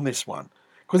on this one?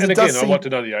 Because And it does again, I'd like to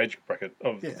know the age bracket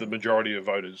of the majority of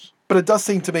voters. but it does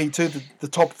seem to me too that the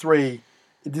top three,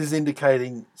 it is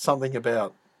indicating something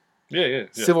about Yeah.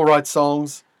 civil rights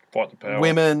songs, Fight the power.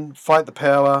 women, fight the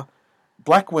power,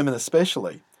 black women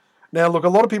especially. Now, look, a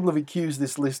lot of people have accused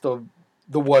this list of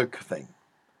the woke thing.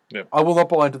 Yep. I will not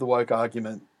buy into the woke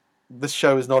argument. This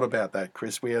show is not about that,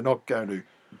 Chris. We are not going to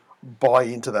buy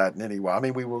into that in any way. I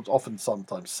mean, we will often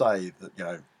sometimes say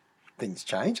that, things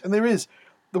change. And there is.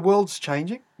 The world's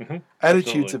changing. Attitudes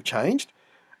Absolutely. have changed.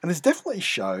 And it's definitely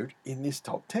showed in this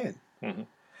top 10. Mm-hmm.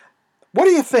 What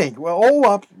do you think? Well, all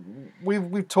up,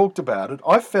 we've talked about it.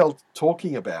 I felt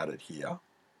talking about it here,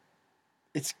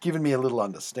 it's given me a little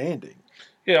understanding.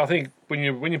 Yeah, I think when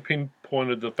you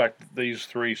pinpointed the fact that these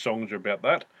three songs are about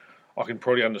that, I can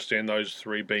probably understand those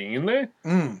three being in there.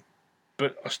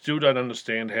 But I still don't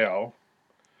understand how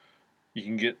you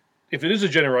can get, if it is a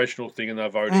generational thing and they're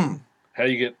voting, how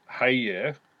you get Hey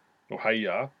Yeah or Hey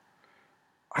Ya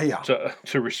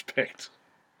to respect.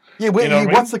 Yeah, You know what I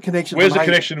mean? what's the connection? Where's from the Hey-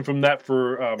 connection from that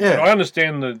for? I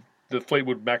understand the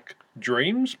Fleetwood Mac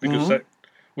Dreams because that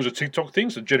was a TikTok thing,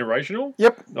 so generational.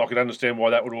 Yep. I could understand why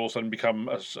that would all of a sudden become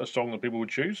a song that people would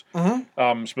choose.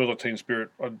 Smells Like Teen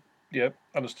Spirit.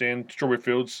 Understand. Strawberry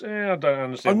Fields. I don't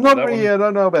understand. I'm why not that really. one I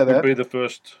don't know about would that. be the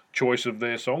first choice of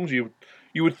their songs. You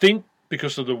would think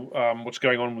because of the what's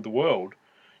going on with the world,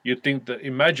 you'd think that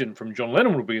Imagine from John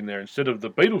Lennon would be in there instead of the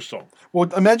Beatles song.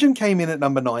 Well, Imagine came in at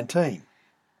number 19.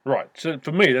 Right. So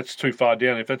for me, that's too far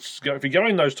down. If you're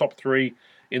going those top three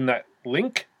in that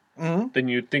link, then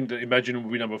you'd think that Imagine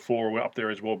would be number 4 or up there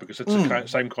as well because it's the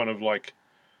same kind of like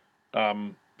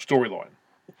storyline.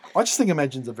 I just think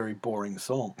Imagine's a very boring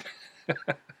song.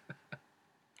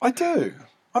 I do.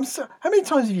 How many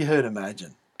times have you heard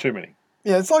Imagine? Too many.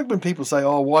 Yeah, it's like when people say,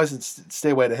 "Oh, why isn't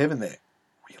Stairway to Heaven there?"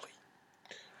 Really?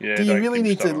 Yeah. Do you don't really get me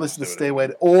need to started on listen to Stairway Stairway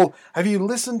to... Or have you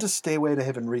listened to Stairway to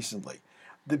Heaven recently?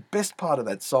 The best part of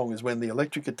that song is when the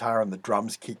electric guitar and the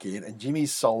drums kick in and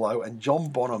Jimmy's solo and John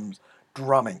Bonham's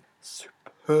drumming.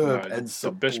 Superb and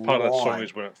the best part of that song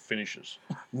is when it finishes.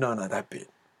 No, that bit.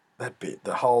 That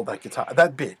guitar,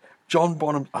 that bit. John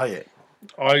Bonham, oh yeah.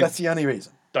 That's the only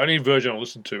reason. The only version I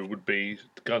listen to would be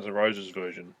the Guns N' Roses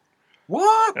version,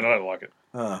 What? and I don't like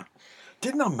it.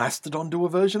 Didn't Mastodon do a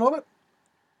version of it?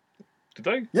 Did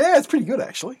they? Yeah, it's pretty good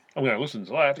actually. I'm going to listen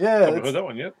to that. Yeah, I haven't heard that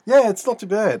one yet. Yeah, it's not too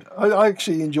bad. I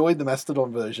actually enjoyed the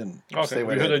Mastodon version. of Okay,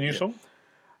 Stairway have you to heard Heaven, that new yeah. song?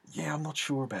 Yeah, I'm not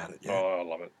sure about it yet. Oh, I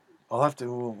love it.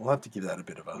 We'll have to give that a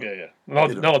bit of a... Yeah.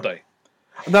 Another day.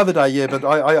 Another day, yeah, but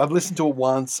I've listened to it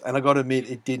once, and I got to admit,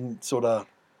 it didn't sort of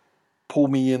pull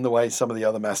me in the way some of the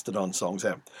other Mastodon songs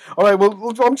have. All right, well,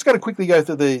 I'm just going to quickly go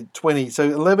through the 20. So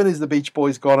 11 is the Beach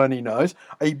Boys' God Only Knows,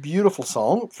 a beautiful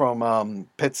song from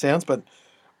Pet Sounds, but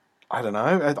I don't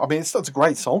know. I mean, it's a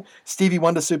great song. Stevie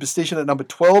Wonder, Superstition at number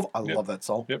 12. I love that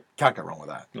song. Yep. Can't go wrong with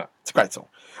that. No. It's a great song.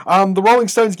 The Rolling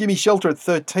Stones, Gimme Shelter at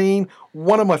 13.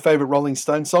 One of my favourite Rolling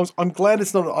Stones songs. I'm glad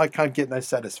it's not I Can't Get No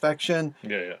Satisfaction.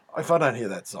 Yeah. If I don't hear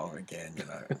that song again,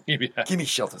 Yeah. Gimme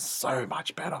Shelter's so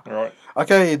much better. All right.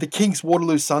 Okay, The Kinks,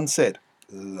 Waterloo Sunset.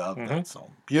 Love that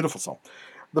song. Beautiful song.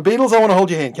 The Beatles, I Want to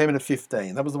Hold Your Hand, came in at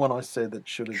 15. That was the one I said that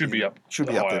should be up. Should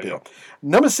be up there, Bill.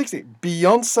 Number 60,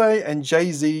 Beyonce and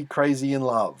Jay-Z, Crazy in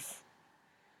Love.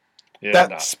 Yeah,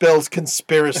 That spells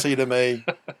conspiracy to me.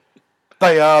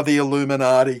 They are the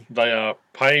Illuminati. They are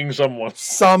paying someone.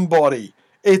 Somebody.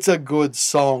 It's a good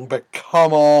song, but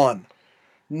come on.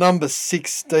 Number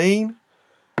 16.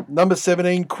 Number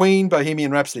 17, Queen,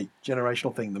 Bohemian Rhapsody.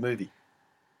 Generational Thing, the movie.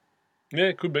 Yeah,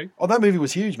 it could be. Oh, that movie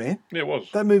was huge, man. Yeah, it was.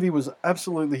 That movie was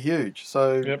absolutely huge.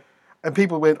 So, and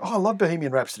people went, "Oh, I love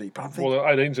Bohemian Rhapsody," but I'm thinking, well,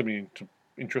 18 something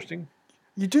interesting.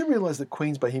 You do realise that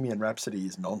Queen's Bohemian Rhapsody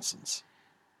is nonsense.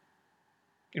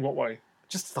 In what way?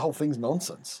 Just the whole thing's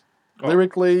nonsense.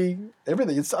 Lyrically,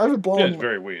 everything. It's overblown. Yeah, it's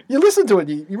very weird. You listen to it,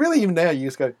 you really, even now, you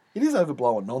just go, it is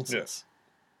overblown nonsense.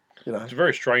 Yeah. It's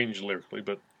very strange lyrically,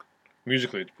 but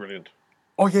musically it's brilliant.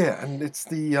 Oh, yeah, and it's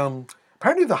the...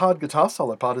 apparently the hard guitar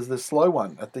solo part is the slow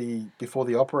one at before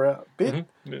the opera bit.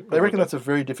 Mm-hmm. Yeah, they reckon that's a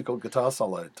very difficult guitar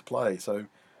solo to play. So,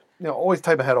 always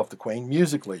take my hat off to Queen.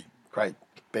 Musically, great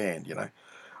band,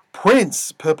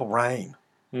 Prince, Purple Rain.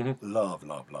 Mm-hmm. Love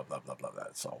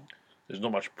that song. There's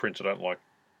not much Prince I don't like.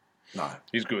 No,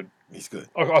 He's good. he's good.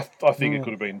 I think it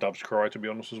could have been Dove's Cry, to be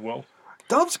honest, as well.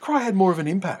 Dove's Cry had more of an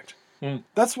impact. Mm.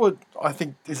 That's what I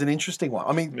think is an interesting one.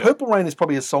 I mean, Yeah. Purple Rain is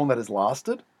probably a song that has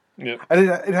lasted. Yeah. And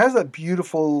it has that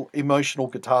beautiful emotional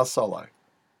guitar solo.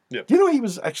 Yeah. Do you know he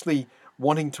was actually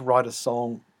wanting to write a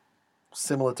song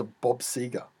similar to Bob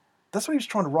Seger? That's what he was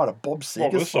trying to write, a Bob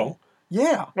Seger this song. song?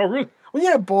 Yeah. Oh, really? Well,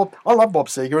 yeah, Bob. I love Bob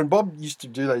Seger, and Bob used to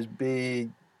do those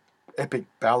big, epic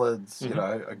ballads. You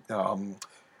know, the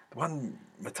one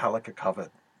Metallica covered.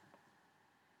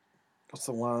 What's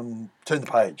the one? Turn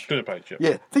the Page. Turn the Page, yeah.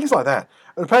 Yeah, things like that.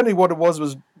 And apparently, what it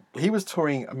was he was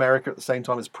touring America at the same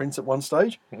time as Prince at one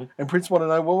stage, and Prince wanted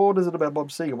to know, well, what is it about Bob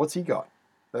Seger? What's he got?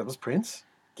 That was Prince.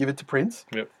 Give it to Prince.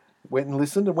 Yep. Went and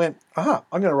listened and went, aha,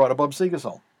 I'm going to write a Bob Seger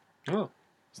song. Oh.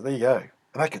 So there you go.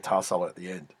 And that guitar solo at the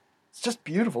end. It's just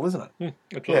beautiful, isn't it?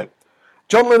 Absolutely. Yeah.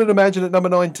 John Lennon Imagine at number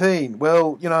 19.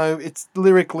 Well, you know, it's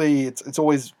lyrically, it's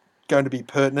always going to be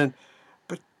pertinent,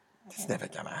 but it's never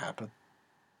going to happen.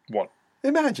 What?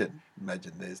 Imagine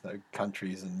there's no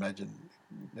countries, and imagine,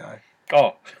 you know.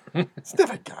 Oh. It's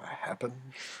never going to happen.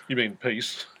 You mean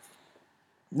peace?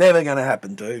 Never going to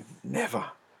happen, dude. Never.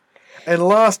 And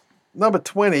last, number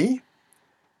 20,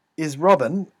 is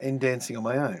Robin in Dancing on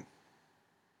My Own.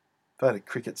 If I had a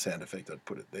cricket sound effect, I'd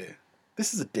put it there.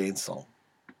 This is a dance song.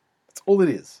 That's all it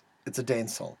is. It's a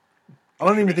dance song. I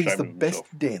don't even think it's the best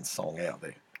dance song out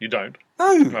there. You don't?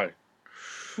 No.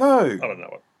 No. I don't know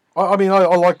it. I mean, I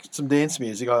like some dance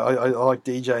music. I like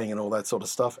DJing and all that sort of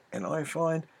stuff. And I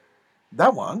find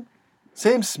that one,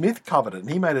 Sam Smith covered it, and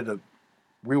he made it a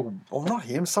real, well, not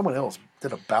him, someone else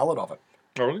did a ballad of it.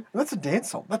 Oh, really? And that's a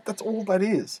dance song. That's all that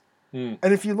is. Mm.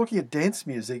 And if you're looking at dance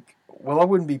music, well, I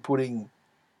wouldn't be putting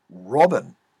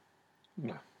Robin.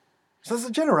 No. So it's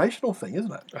a generational thing,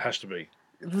 isn't it? It has to be.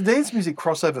 The dance music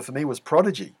crossover for me was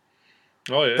Prodigy.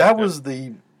 Oh, yeah. That was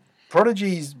the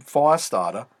Prodigy's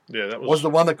Firestarter. Yeah, that was the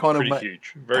one that kind of pretty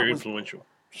huge. Very influential.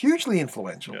 Hugely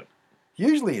influential. Yeah.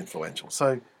 Hugely influential.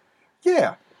 So,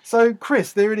 yeah. So,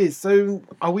 Chris, there it is. So,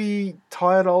 are we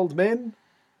tired old men?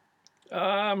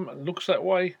 Looks that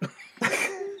way.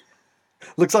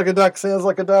 Looks like a duck, sounds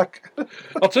like a duck.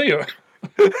 I'll tell you.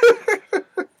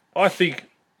 I think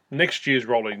next year's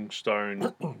Rolling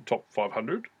Stone Top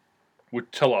 500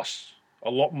 would tell us a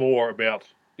lot more about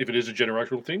if it is a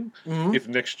generational thing, if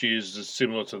next year's is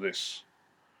similar to this.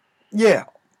 Yeah.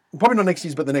 Probably not next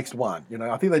year's, but the next one. You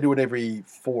know, I think they do it every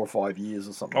 4 or 5 years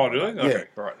or something. Oh, like do they? that. Okay,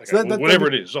 Yeah. right. Okay. So whatever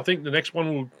it is, I think the next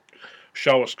one will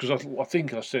show us, because I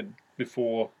think I said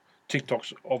before,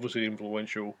 TikTok's obviously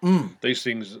influential. These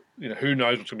things, you know, who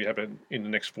knows what's going to be happening in the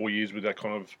next 4 years with that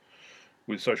kind of,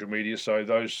 with social media. So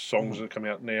those songs that come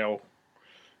out now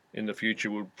in the future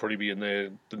will probably be in there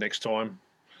the next time.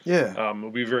 Yeah.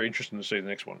 It'll be very interesting to see the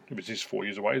next one. If it's just 4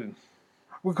 years away, then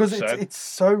because it's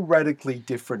so radically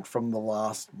different from the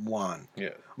last one. yeah.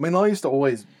 I mean, I used to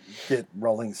always get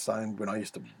Rolling Stone when I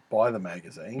used to buy the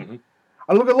magazine.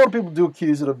 And look, a lot of people do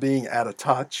accuse it of being out of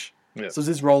touch. Yeah. So is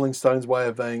this Rolling Stone's way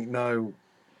of saying, no,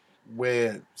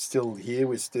 we're still here,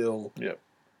 we're still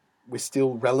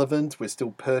relevant, we're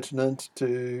still pertinent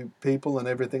to people and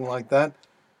everything like that?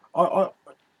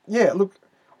 Yeah, look,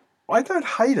 I don't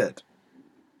hate it.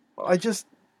 I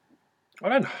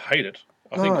don't hate it.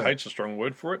 I think hate's a strong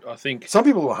word for it. I think some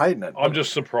people are hating it. I'm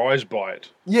just surprised by it.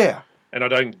 Yeah. And I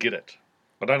don't get it.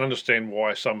 I don't understand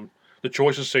why the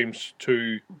choices seems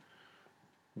too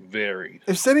varied.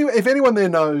 If anyone there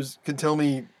knows, can tell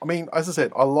me. I mean, as I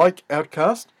said, I like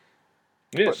Outkast.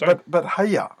 Yeah, but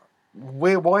Hey-Ya,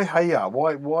 why Hey-Ya?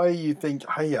 Why you think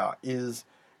Hey-Ya is?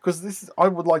 Because I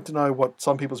would like to know what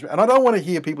some people's, and I don't want to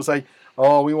hear people say,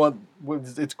 "Oh,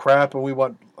 it's crap," and I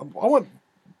want,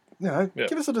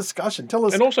 give us a discussion. Tell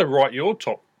us, and also write your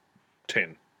top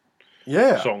 10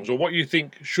 songs, or what you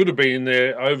think should have been in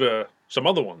there over some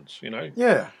other ones. You know,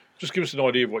 just give us an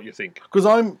idea of what you think. Because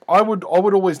I would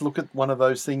always look at one of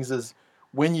those things as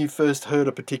when you first heard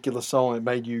a particular song, it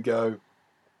made you go,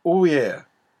 "Oh yeah,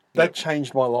 that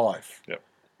changed my life." Yep.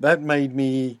 That made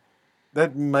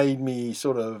me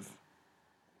sort of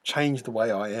change the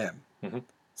way I am.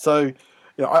 So,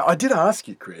 I did ask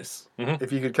you, Chris,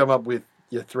 if you could come up with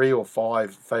your 3 or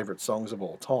 5 favourite songs of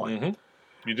all time.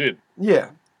 You did. Yeah.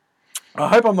 I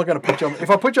hope I'm not going to put you on. If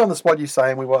I put you on the spot, you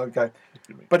say, and we won't go.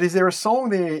 But is there a song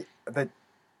there that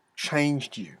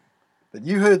changed you? That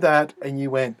you heard that and you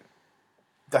went,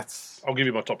 that's... I'll give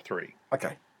you my top 3.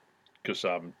 Okay. Because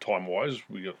time-wise,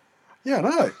 we got... Yeah, I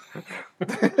know.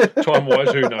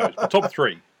 Time-wise, who knows? Top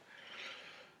 3.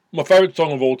 My favourite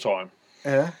song of all time.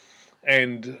 Yeah.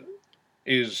 And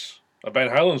is a Van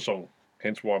Halen song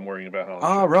hence why I'm wearing a Van Halen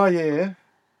Ah, shirt, right, yeah.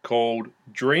 called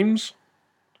Dreams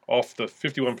off the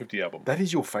 5150 album. That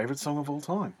is your favourite song of all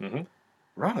time. Mm-hmm.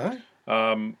 Righto.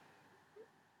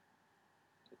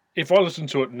 If I listen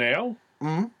to it now,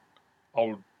 Mm-hmm. I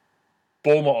would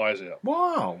bawl my eyes out.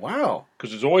 Wow.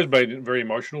 Because it's always been very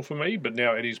emotional for me, but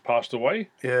now Eddie's passed away.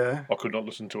 Yeah. I could not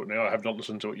listen to it now. I have not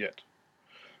listened to it yet.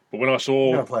 But when I I'm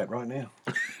saw... going to play it right now.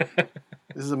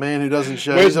 This is a man who doesn't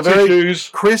show. Where's the tissues?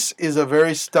 Chris is a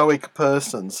very stoic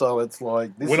person, so it's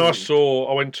like...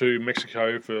 I went to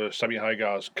Mexico for Sammy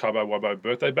Hagar's Cabo Wabo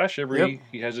birthday bash.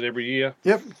 He has it every year.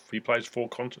 Yep. He plays 4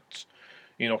 concerts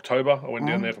in October. I went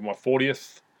down there for my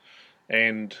 40th,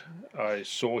 and I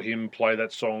saw him play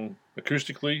that song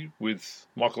acoustically with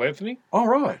Michael Anthony, All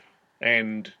right.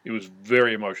 and it was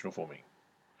very emotional for me.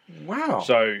 Wow.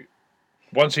 So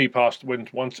once Eddie passed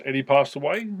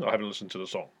away, I haven't listened to the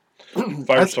song.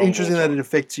 That's interesting that it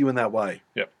affects you in that way.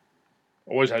 Yep.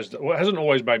 Always has. Well, it hasn't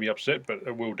always made me upset, but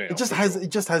it will now. It just has. Sure. It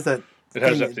just has that. It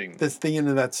has that thing. This thing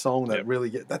in that song that really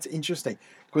that's interesting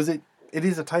because it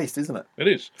is a taste, isn't it? It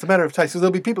is. It's a matter of taste. Because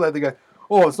there'll be people out there go,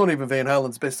 "Oh, it's not even Van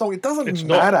Halen's best song." It doesn't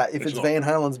matter if it's Van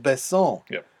Halen's best song.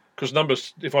 Yeah. Because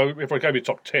numbers. If I gave you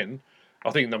top 10,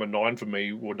 I think number 9 for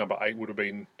me or number 8 would have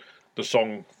been the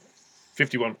song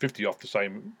 5150 off the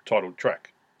same titled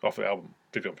track off the album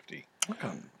 5150.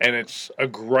 Okay. And it's a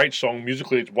great song.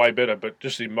 Musically, it's way better, but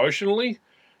just emotionally,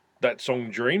 that song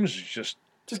 "Dreams" is just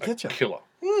gets you. Killer.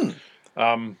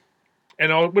 And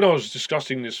when I was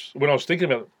discussing this, when I was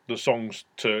thinking about the songs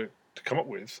to come up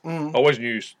with, I always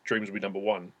knew "Dreams" would be number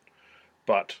 1,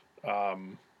 but I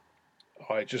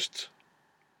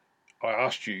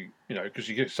asked you, because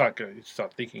you start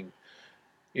thinking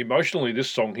emotionally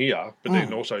this song here, but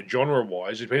then also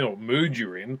genre-wise, depending on what mood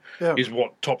you're in, is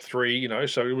what top 3,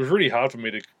 so it was really hard for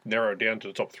me to narrow it down to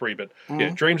the top 3, but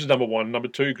Dreams is number 1, number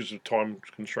 2 because of time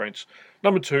constraints,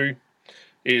 number 2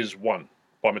 is One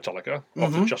by Metallica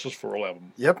off the Justice for All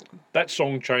album. Yep. That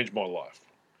song changed my life.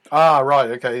 Ah,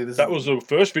 right, okay. That was the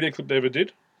first video clip they ever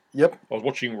did. Yep. I was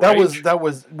watching Rage. That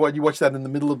was what, you watched that in the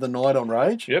middle of the night on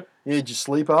Rage? Yep. Yeah, did you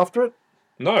sleep after it?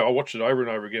 No, I watched it over and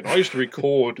over again. I used to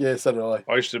record. Yeah, so did I.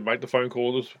 I used to make the phone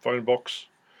call, the phone box,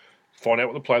 find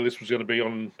out what the playlist was going to be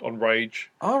on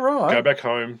Rage. All right. Go back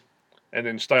home, and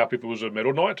then stay up if it was a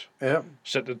metal night. Yeah.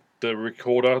 Set the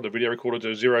recorder, the video recorder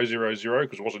to 000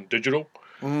 because it wasn't digital.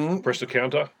 Press the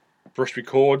counter, press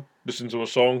record, listen to a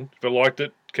song. If I liked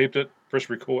it, keep it. Press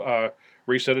record,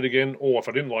 reset it again. Or if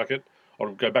I didn't like it,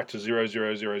 I'd go back to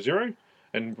 0000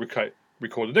 and record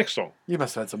the next song. You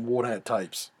must have had some worn-out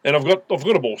tapes. And I've got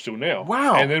them all still now.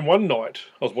 Wow. And then one night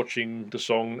I was watching the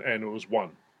song and it was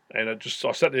One. And I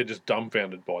sat there just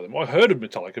dumbfounded by them. I heard of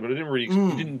Metallica, but I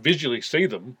didn't visually see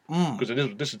them because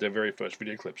this is their very first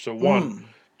video clip. So One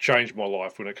changed my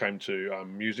life when it came to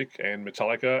music and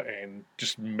Metallica and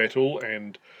just metal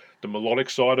and the melodic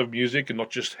side of music and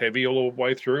not just heavy all the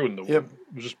way through. And it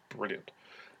was just brilliant.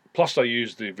 Plus they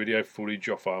used the video footage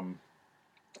of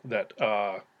that...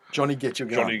 Johnny Get Your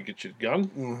Gun. Johnny Get Your Gun,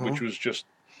 which was just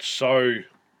so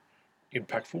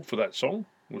impactful for that song.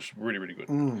 It was really, really good.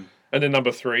 And then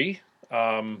number 3,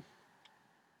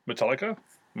 Metallica,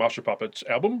 Master of Puppets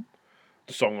album,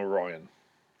 the song Orion.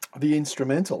 The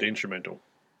instrumental. The instrumental.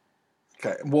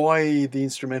 Okay, why the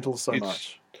instrumental so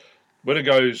much? When it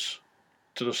goes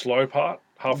to the slow part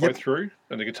halfway through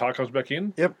and the guitar comes back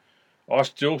in, I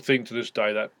still think to this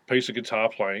day that piece of guitar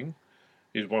playing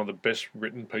is one of the best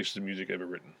written pieces of music ever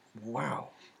written.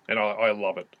 Wow. And I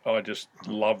love it. I just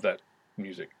love that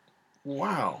music.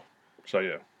 Wow. So,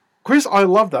 yeah. Chris, I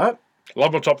love that.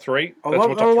 Love my top 3. I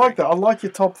like that. I like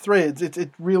your top 3. It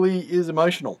really is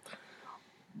emotional.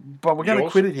 But we're going to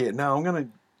quit it here. No, I'm going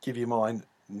to give you mine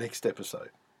next episode.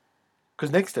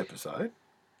 Because next episode,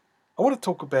 I want to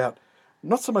talk about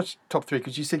not so much top 3,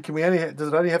 because you said, does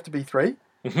it only have to be 3?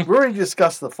 We already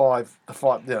discussed the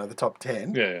top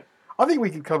 10. Yeah. I think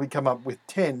we could probably come up with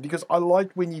 10, because I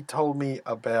liked when you told me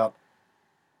about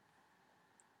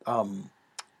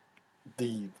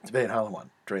the Van Halen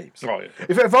one, Dreams. Oh, yeah.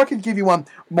 If I could give you one,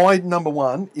 my number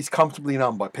 1 is Comfortably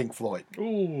Numb by Pink Floyd.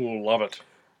 Ooh, love it.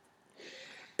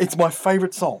 It's my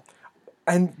favourite song.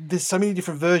 And there's so many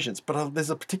different versions, but there's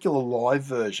a particular live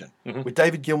version with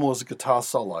David Gilmour's guitar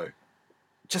solo.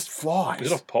 Just flies.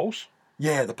 Is it off Pulse?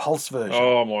 Yeah, the Pulse version.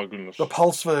 Oh, my goodness. The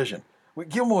Pulse version.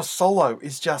 Gilmour's solo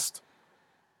is just...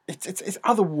 It's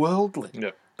otherworldly.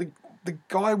 Yeah. The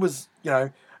guy was,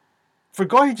 for a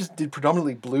guy who just did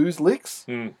predominantly blues licks,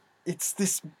 it's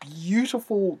this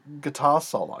beautiful guitar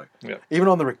solo. Yeah. Even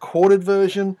on the recorded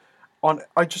version,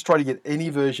 I just try to get any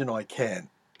version I can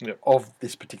of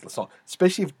this particular song,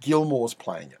 especially if Gilmour's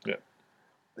playing it. Yeah.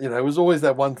 You know, it was always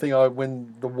that one thing.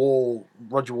 When the Wall,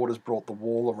 Roger Waters brought the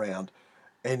Wall around,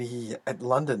 and at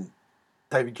London,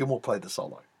 David Gilmour played the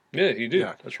solo. Yeah, he did.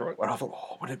 Yeah. That's right. And I thought,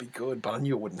 oh, wouldn't it be good? But I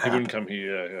knew it wouldn't He happen. wouldn't come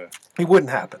here. Yeah, yeah. It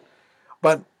wouldn't happen.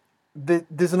 But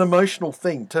there's an emotional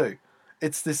thing too.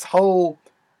 It's this whole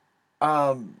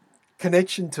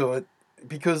connection to it,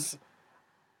 because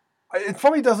it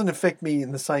probably doesn't affect me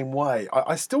in the same way.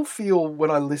 I still feel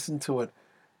when I listen to it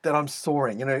that I'm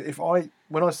soaring. You know,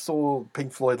 when I saw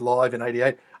Pink Floyd live in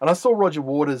 '88, and I saw Roger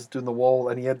Waters doing the Wall,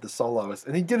 and he had the soloist,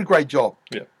 and he did a great job.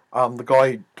 Yeah. The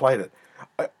guy who played it.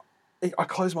 I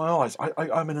close my eyes.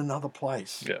 I'm in another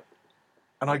place. Yeah.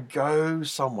 And I go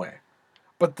somewhere.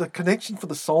 But the connection for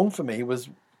the song for me was,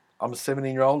 I'm a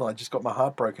 17-year-old and I just got my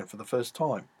heart broken for the first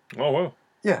time. Oh, wow.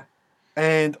 Yeah.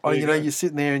 And you're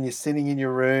sitting there and you're sitting in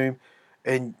your room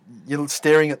and you're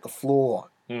staring at the floor,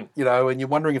 and you're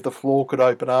wondering if the floor could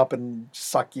open up and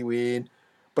suck you in,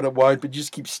 but it won't. But you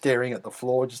just keep staring at the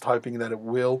floor, just hoping that it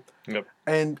will. Yep.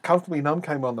 And Comfortably Numb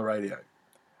came on the radio.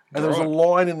 And there was a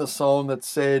line in the song that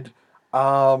said,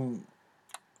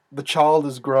 the child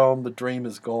has grown, the dream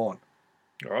is gone.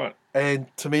 All right. And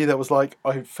to me, that was like,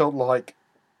 I felt like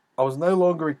I was no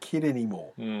longer a kid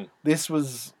anymore. This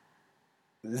is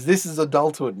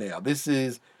adulthood now. This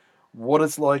is what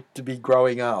it's like to be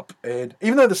growing up. And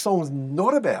even though the song's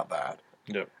not about that,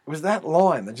 Yep. it was that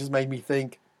line that just made me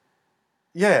think,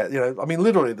 yeah,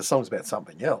 literally the song's about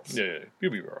something else. Yeah,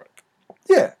 you'll be all right.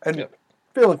 Yeah, and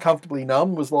feeling comfortably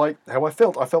numb was like how I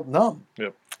felt. I felt numb.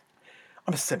 Yep.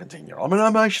 I'm a 17-year-old. I'm an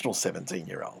emotional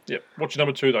 17-year-old. Yep. What's your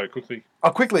number 2, though, quickly?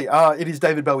 Quickly, it is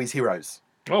David Bowie's Heroes.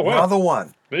 Oh, wow. Another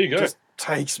one. There you go.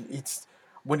 Just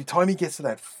when the time he gets to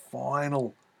that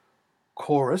final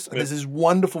chorus, and there's this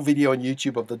wonderful video on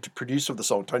YouTube of the producer of the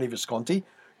song, Tony Visconti,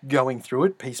 going through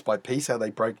it piece by piece, how they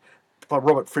break by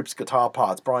Robert Fripp's guitar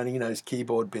parts, Brian Eno's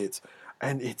keyboard bits.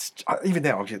 And it's, even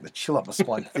now, I'm getting the chill up my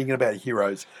spine thinking about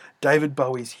Heroes. David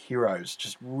Bowie's Heroes,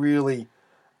 just really,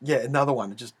 another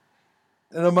one. Just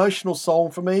an emotional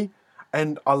song for me.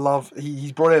 And I love,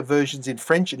 he's brought out versions in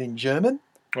French and in German.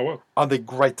 Oh, wow. And they're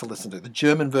great to listen to. The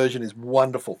German version is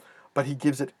wonderful, but he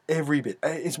gives it every bit.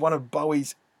 It's one of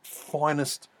Bowie's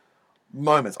finest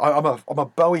moments. I'm a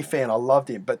Bowie fan. I loved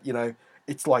him. But,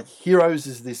 it's like Heroes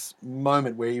is this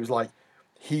moment where he was like,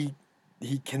 he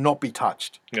cannot be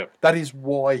touched. Yeah. That is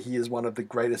why he is one of the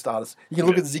greatest artists. You can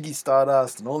look at Ziggy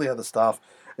Stardust and all the other stuff.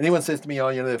 Anyone says to me,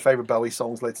 their favourite Bowie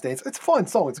songs, Let's Dance. It's a fine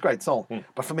song. It's a great song.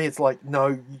 But for me, it's like,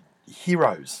 no,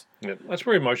 Heroes. Yeah, that's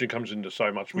where emotion comes into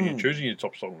so much when you're choosing your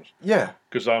top songs. Yeah.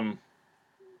 Because I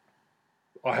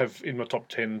have in my top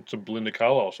 10 some Belinda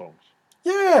Carlisle songs.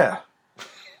 Yeah.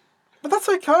 But that's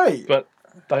okay. But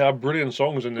they are brilliant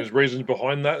songs, and there's reasons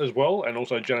behind that as well. And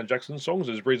also Janet Jackson's songs,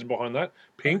 there's reason behind that.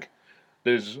 Pink,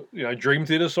 there's Dream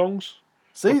Theater songs.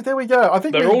 See, there we go. I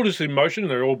think they're all just emotion.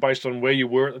 They're all based on where you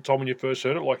were at the time when you first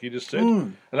heard it, like you just said.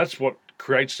 And that's what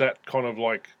creates that kind of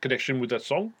like connection with that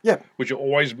song. Yeah. Which you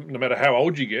always, no matter how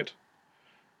old you get,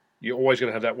 you're always going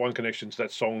to have that one connection to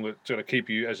that song that's going to keep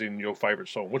you as in your favourite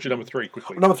song. What's your number 3,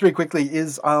 quickly? Number 3, quickly,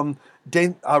 is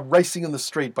Racing in the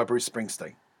Street by Bruce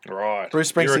Springsteen. Right.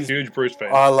 Bruce Springsteen. You're a huge Bruce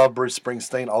fan. I love Bruce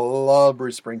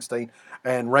Springsteen.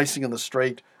 And Racing in the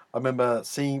Street, I remember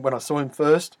when I saw him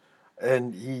first,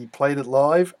 and he played it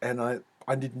live, and I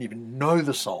didn't even know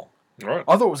the song. Right.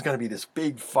 I thought it was going to be this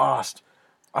big, fast.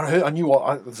 I knew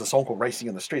there's a song called Racing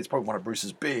in the Street. It's probably one of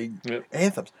Bruce's big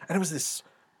anthems. And it was this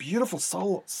beautiful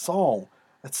song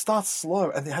that starts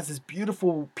slow, and it has this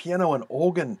beautiful piano and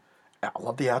organ. I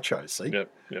love the outros, see?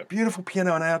 Yep. Beautiful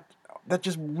piano and out that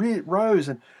just rose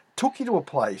and took you to a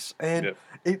place. And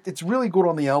it's really good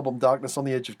on the album Darkness on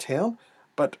the Edge of Town,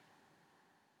 but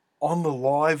on the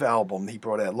live album he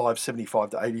brought out, Live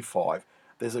 75 to 85,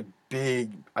 there's a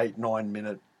big 8-9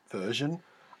 minute version,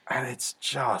 and it's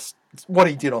what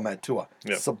he did on that tour.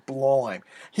 Sublime.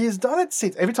 He has done it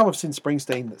since. Every time I've seen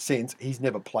Springsteen since, he's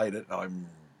never played it. I'm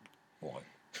like,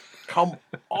 come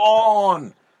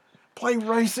on, play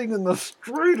Racing in the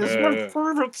Street. It's my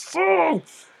favourite song.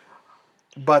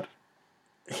 But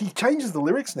he changes the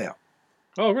lyrics now.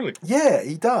 Oh, really? Yeah,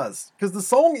 he does. Because the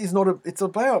song is not it's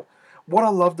about what I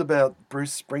loved about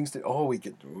Bruce Springsteen. Oh,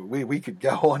 we could go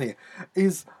on here.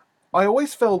 Is I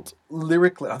always felt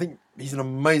lyrically, I think he's an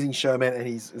amazing showman and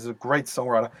he's a great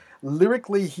songwriter.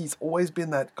 Lyrically, he's always been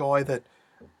that guy that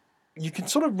you can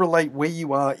sort of relate where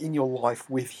you are in your life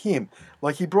with him.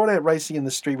 Like he brought out Racing in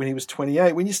the Street when he was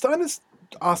 28. When you start to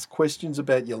ask questions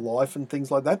about your life and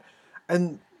things like that,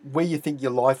 and where you think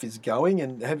your life is going,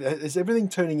 and is everything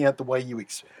turning out the way you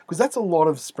because that's a lot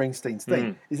of Springsteen's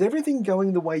thing. Is everything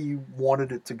going the way you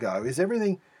wanted it to go? Is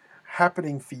everything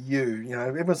happening for you, you know,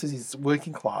 everyone says it's a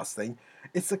working class thing.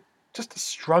 It's just a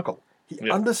struggle. He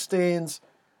understands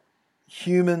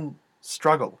human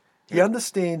struggle. He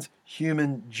understands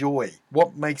human joy,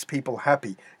 what makes people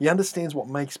happy. He understands what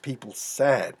makes people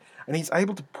sad. And he's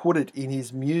able to put it in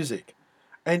his music.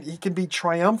 And he can be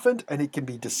triumphant and he can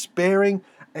be despairing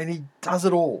and he does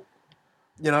it all.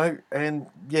 You know, and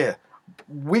yeah,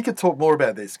 we could talk more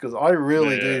about this because I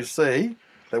really do see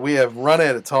that we have run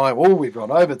out of time. Oh, we've gone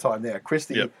overtime now. Chris,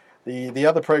 the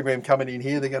other program coming in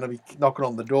here, they're going to be knocking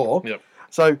on the door. Yep.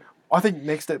 So I think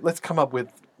next step, let's come up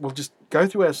with, we'll just go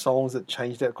through our songs that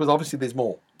changed out because obviously there's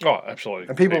more. Oh, absolutely.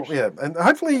 And people, and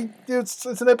hopefully it's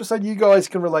an episode you guys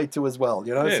can relate to as well,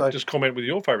 you know. Yeah, so just comment with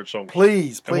your favourite songs.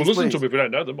 Please, and we'll listen to them if we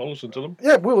don't know them. I'll listen to them.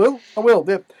 Yeah, we will. I will.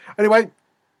 Yeah. Anyway,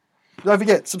 don't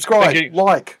forget, subscribe,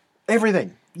 like,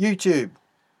 everything. YouTube,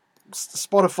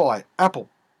 Spotify, Apple,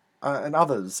 and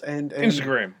others, and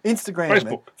Instagram,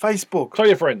 Facebook. Tell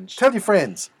your friends.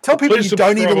 Tell people you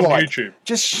don't even like. YouTube.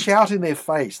 Just shout in their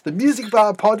face. The Music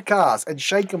Bar Podcast and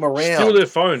shake them around. Steal their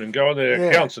phone and go on their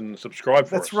accounts and subscribe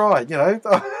for us. That's right. You know.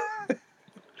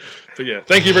 But yeah,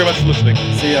 thank you very much for listening.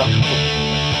 See ya.